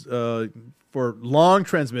people use, for long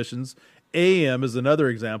transmissions, AM is another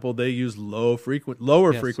example. They use lower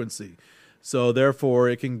frequency. So therefore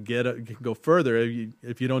it can go further.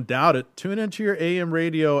 If you don't doubt it, tune into your AM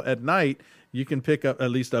radio at night. You can pick up, at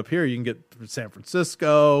least up here, you can get San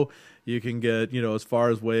Francisco. You can get, as far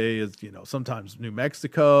as way as, sometimes New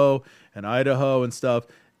Mexico and Idaho and stuff.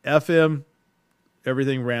 FM,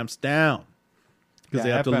 everything ramps down. Because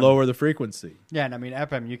they have to lower the frequency. Yeah, and I mean,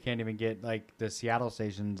 FM, you can't even get like the Seattle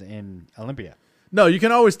stations in Olympia. No, you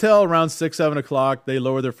can always tell around 6, 7 o'clock, they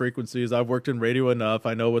lower their frequencies. I've worked in radio enough.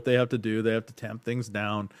 I know what they have to do. They have to tamp things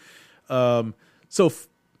down. So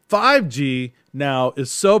 5G now is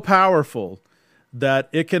so powerful that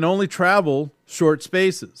it can only travel short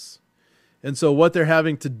spaces. And so what they're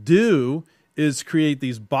having to do is create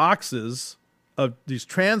these boxes of these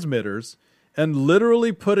transmitters and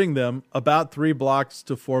literally putting them about 3 blocks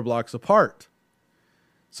to 4 blocks apart.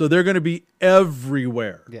 So they're going to be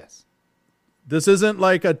everywhere. Yes. This isn't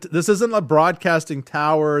a broadcasting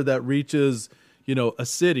tower that reaches, a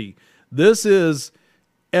city. This is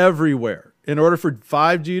everywhere. In order for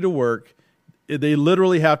 5G to work, they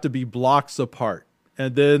literally have to be blocks apart,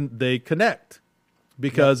 and then they connect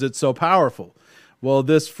because it's so powerful. Well,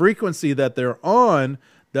 this frequency that they're on,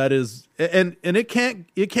 that is, and it can't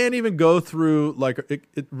even go through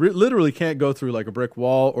literally can't go through like a brick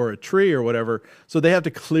wall or a tree or whatever. So they have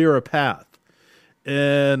to clear a path,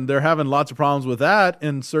 and they're having lots of problems with that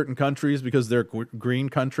in certain countries because they're green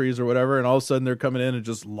countries or whatever. And all of a sudden they're coming in and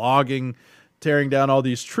just tearing down all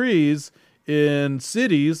these trees in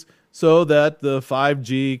cities so that the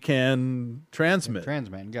 5G can transmit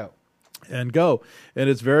and go. And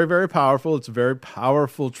it's very, very powerful. It's a very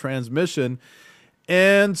powerful transmission.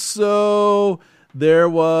 And so there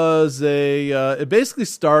was it basically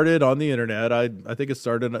started on the internet. I think it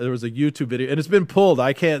started, there was a YouTube video, and it's been pulled.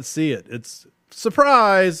 I can't see it. It's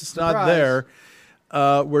surprise. Not there.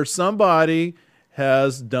 Where somebody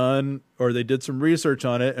has done, or they did some research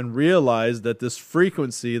on it and realized that this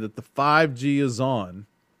frequency that the 5G is on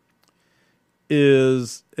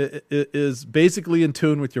is basically in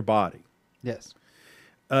tune with your body. Yes.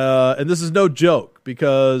 And this is no joke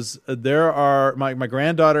because there are my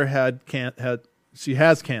granddaughter she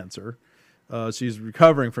has cancer. She's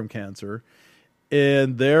recovering from cancer,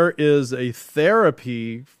 and there is a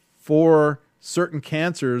therapy for certain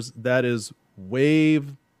cancers that is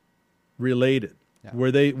wave related,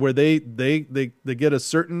 where they get a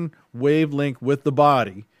certain wavelength with the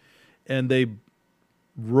body, and they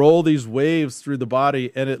roll these waves through the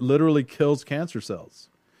body, and it literally kills cancer cells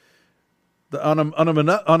on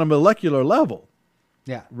a molecular level.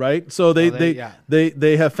 Yeah. Right. So they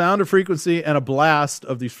have found a frequency and a blast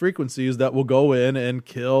of these frequencies that will go in and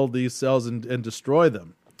kill these cells and destroy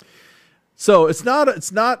them. So it's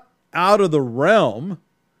not out of the realm.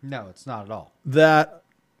 No, it's not at all. That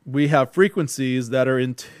we have frequencies that are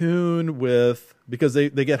in tune with, because they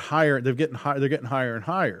get higher. They're getting higher and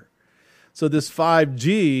higher. So this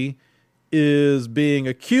 5G is being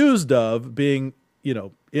accused of being,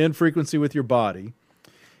 in frequency with your body.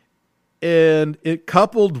 And it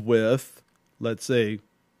coupled with, let's say,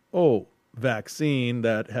 vaccine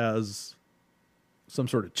that has some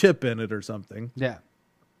sort of chip in it or something. Yeah.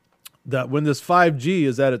 That when this 5G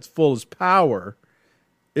is at its fullest power,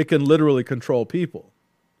 it can literally control people.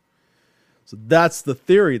 So that's the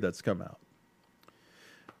theory that's come out.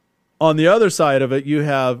 On the other side of it, you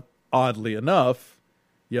have, oddly enough,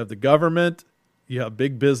 you have the government, you have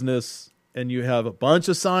big business, and you have a bunch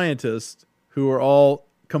of scientists who are all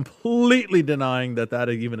completely denying that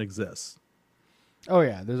even exists. Oh,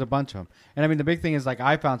 yeah, there's a bunch of them. And I mean, the big thing is, like,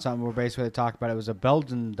 I found something where basically they talked about it was a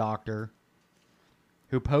Belgian doctor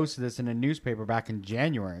who posted this in a newspaper back in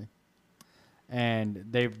January. And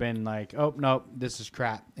they've been like, oh, nope, this is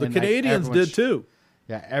crap. The and Canadians did too.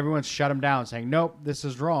 Yeah, everyone's shut them down saying, nope, this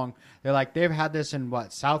is wrong. They're like, they've had this in,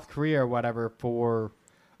 South Korea or whatever for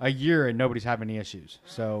a year and nobody's having any issues.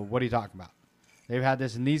 So what are you talking about? They've had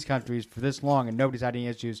this in these countries for this long and nobody's had any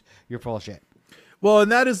issues. You're full of shit. Well,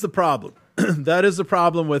 and that is the problem. That is the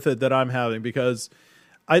problem with it that I'm having, because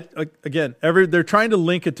they're trying to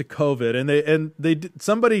link it to COVID, and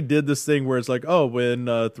somebody did this thing where it's like, when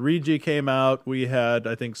 3G came out, we had,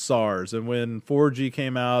 I think, SARS, and when 4G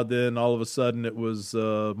came out, then all of a sudden it was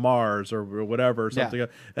Mars or whatever, or something,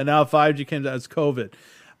 and now 5G came out as COVID.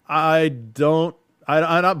 I'm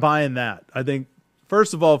not buying that. I think,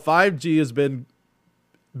 first of all, 5G has been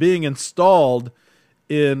being installed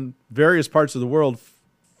in various parts of the world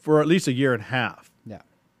for at least a year and a half. Yeah.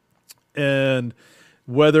 And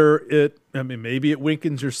maybe it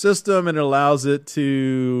weakens your system and it allows it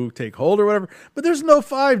to take hold or whatever, but there's no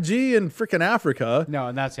 5G in freaking Africa. No,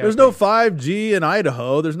 and there's no 5G in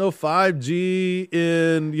Idaho. There's no 5G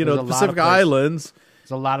in, the Pacific Islands.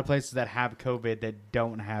 There's a lot of places that have COVID that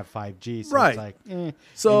don't have 5G. So right. It's like,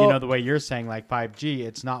 So, and the way you're saying, like 5G,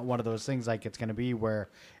 it's not one of those things like it's going to be where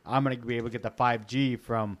I'm going to be able to get the 5G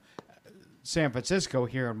from San Francisco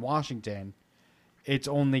here in Washington. It's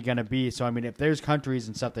only going to be, so I mean, if there's countries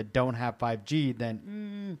and stuff that don't have 5G,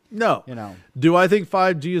 then no. Do I think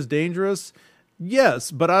 5G is dangerous? Yes,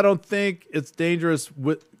 but I don't think it's dangerous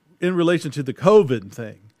in relation to the COVID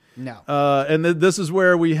thing. No. And this is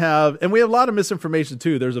where we have a lot of misinformation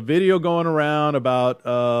too. There's a video going around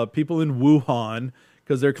about people in Wuhan,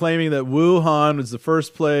 because they're claiming that Wuhan was the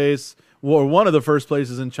first place, or one of the first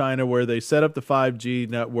places in China where they set up the 5G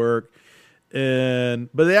network.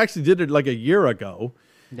 But they actually did it like a year ago.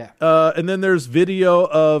 Yeah. And then there's video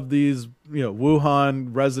of these, Wuhan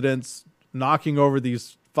residents knocking over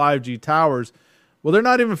these 5G towers. Well, they're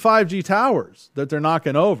not even 5G towers that they're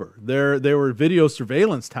knocking over. They were video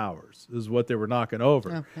surveillance towers is what they were knocking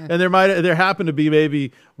over. And there happened to be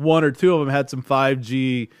maybe one or two of them had some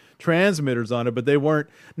 5G transmitters on it, but they weren't.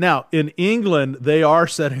 Now in England, they are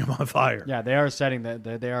setting them on fire. Yeah, they are setting that.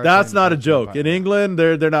 They are. That's not a joke. In England,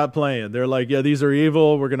 they're not playing. They're like, yeah, these are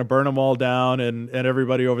evil. We're going to burn them all down, and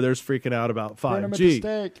everybody over there's freaking out about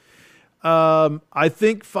 5G. I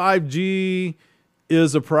think 5G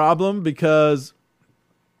is a problem because,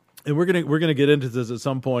 and we're gonna get into this at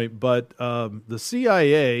some point, but the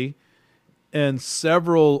CIA and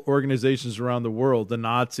several organizations around the world, the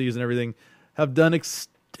Nazis and everything, have done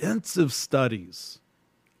extensive studies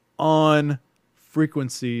on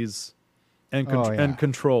frequencies and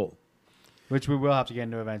control, which we will have to get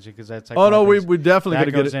into eventually, because that's like we definitely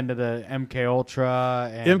that goes into the MK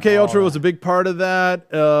Ultra. And MK Ultra was a big part of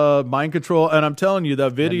that, mind control, and I'm telling you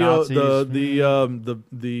that video,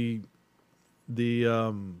 the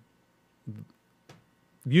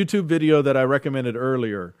YouTube video that I recommended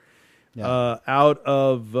earlier, Out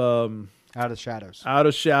of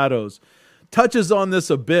Shadows, touches on this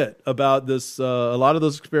a bit, about this, a lot of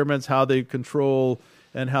those experiments, how they control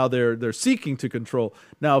and how they're seeking to control.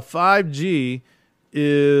 Now, 5G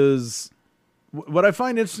is, what I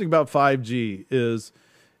find interesting about 5G is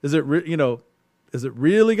it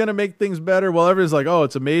really going to make things better? Well, everyone's like, oh,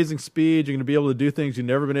 it's amazing speed. You're going to be able to do things you've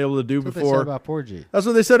never been able to do before. That's what they said about 4G. That's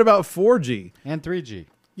what they said about 4G. And 3G.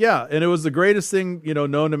 Yeah, and it was the greatest thing,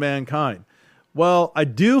 known to mankind. Well, I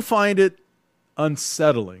do find it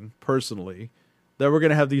unsettling, personally, that we're going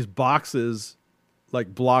to have these boxes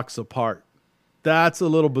like blocks apart. That's a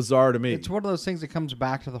little bizarre to me. It's one of those things that comes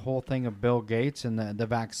back to the whole thing of Bill Gates and the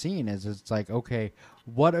vaccine. It's like, okay,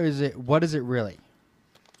 what is it? What is it really?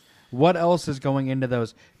 What else is going into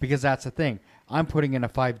those? Because that's the thing. I'm putting in a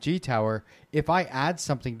 5G tower. If I add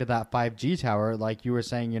something to that 5G tower, like you were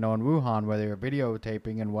saying, in Wuhan, where they were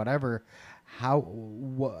videotaping and whatever,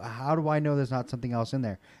 how do I know there's not something else in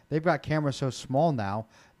there? They've got cameras so small now.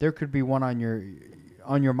 There could be one on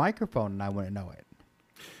your microphone, and I wouldn't know it.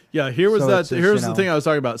 Yeah, here's the thing I was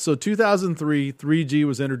talking about. So 2003, 3G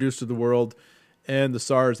was introduced to the world and the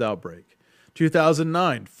SARS outbreak.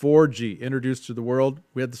 2009, 4G introduced to the world.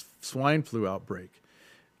 We had the swine flu outbreak.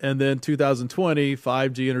 And then 2020,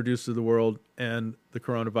 5G introduced to the world and the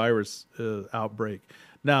coronavirus outbreak.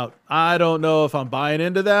 Now, I don't know if I'm buying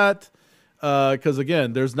into that because,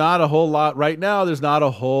 again, there's not a whole lot right now. There's not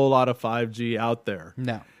a whole lot of 5G out there.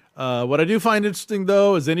 No. What I do find interesting,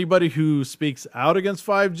 though, is anybody who speaks out against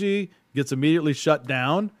 5G gets immediately shut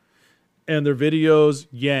down and their videos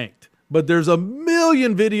yanked. But there's a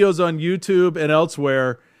million videos on YouTube and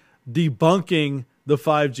elsewhere debunking the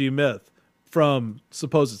 5G myth from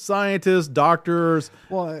supposed scientists, doctors,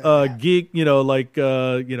 geeks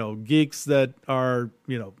that are,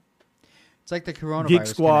 it's like the coronavirus Geek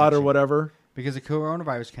Squad connection. or whatever. Because the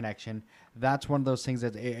coronavirus connection, that's one of those things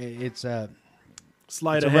that it's a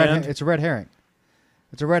sleight of hand. It's a red herring.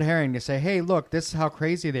 It's a red herring to say, hey, look, this is how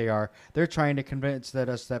crazy they are. They're trying to convince that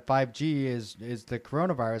 5G is the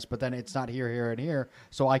coronavirus, but then it's not here, and here,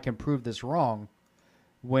 so I can prove this wrong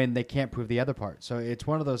when they can't prove the other part. So it's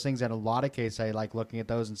one of those things that in a lot of cases I like looking at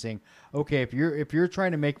those and saying, okay, if you're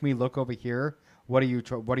trying to make me look over here, what are you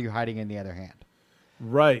hiding in the other hand?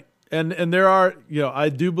 Right. And there are, I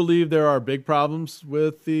do believe there are big problems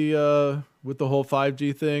with the whole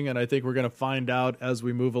 5G thing, and I think we're going to find out as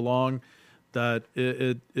we move along that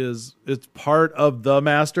it's part of the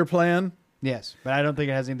master plan. Yes, but I don't think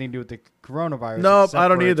it has anything to do with the coronavirus. Nope, I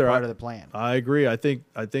don't either. It's part of the plan. I agree. I think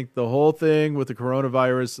the whole thing with the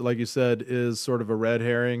coronavirus, like you said, is sort of a red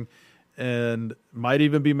herring and might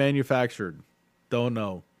even be manufactured. Don't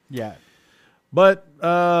know. Yeah. But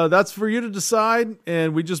that's for you to decide,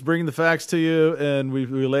 and we just bring the facts to you, and we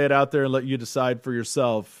lay it out there and let you decide for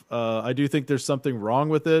yourself. I do think there's something wrong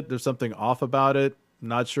with it. There's something off about it.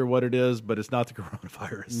 Not sure what it is, but it's not the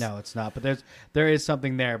coronavirus. No, it's not. But there is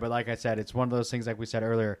something there. But like I said, it's one of those things, like we said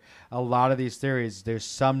earlier, a lot of these theories, there's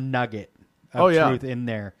some nugget of truth in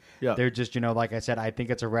there. Yeah. They're just, like I said, I think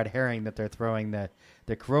it's a red herring that they're throwing the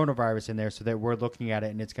coronavirus in there so that we're looking at it,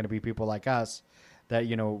 and it's going to be people like us that,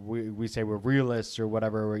 we say we're realists or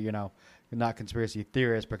whatever, we're, not conspiracy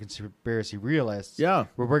theorists, but conspiracy realists. Yeah.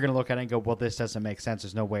 Where we're going to look at it and go, well, this doesn't make sense.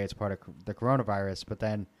 There's no way it's part of the coronavirus. But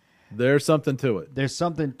then there's something to it. There's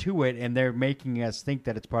something to it, and they're making us think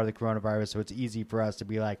that it's part of the coronavirus, so it's easy for us to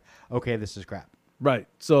be like, okay, this is crap. Right.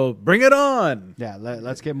 So bring it on. Yeah,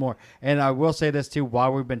 let's get more. And I will say this, too,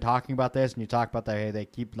 while we've been talking about this, and you talk about that, hey, they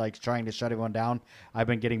keep trying to shut everyone down, I've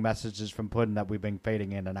been getting messages from Puddin that we've been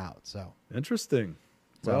fading in and out. So interesting.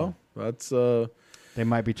 So, well, that's... they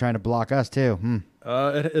might be trying to block us, too.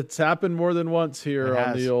 It's happened more than once here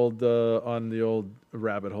on the old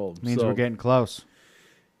rabbit hole. Means we're getting close.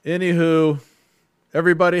 Anywho,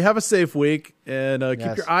 everybody have a safe week and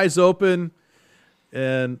keep your eyes open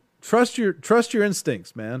and trust your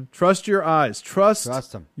instincts, man. Trust your eyes. Trust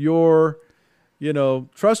them.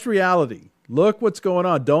 Trust reality. Look what's going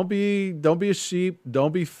on. Don't be a sheep.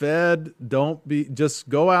 Don't be fed. Just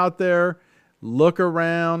go out there, look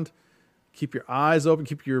around, keep your eyes open,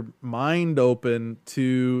 keep your mind open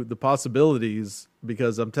to the possibilities,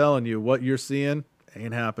 because I'm telling you, what you're seeing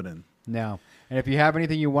ain't happening. No. And if you have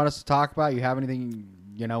anything you want us to talk about, you have anything,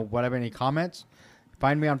 any comments,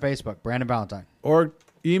 find me on Facebook, Brandon Valentine. Or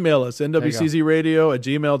email us,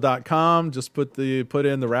 nwczradio@gmail.com. Just put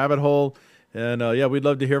in the rabbit hole. And, we'd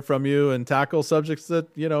love to hear from you and tackle subjects that,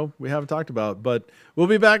 we haven't talked about. But we'll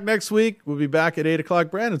be back next week. We'll be back at 8 o'clock.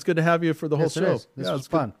 Brandon, it's good to have you for the whole show. This was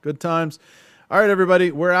fun. Good times. All right, everybody,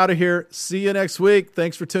 we're out of here. See you next week.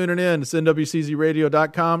 Thanks for tuning in. It's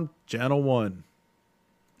nwczradio.com, Channel 1.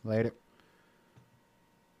 Later.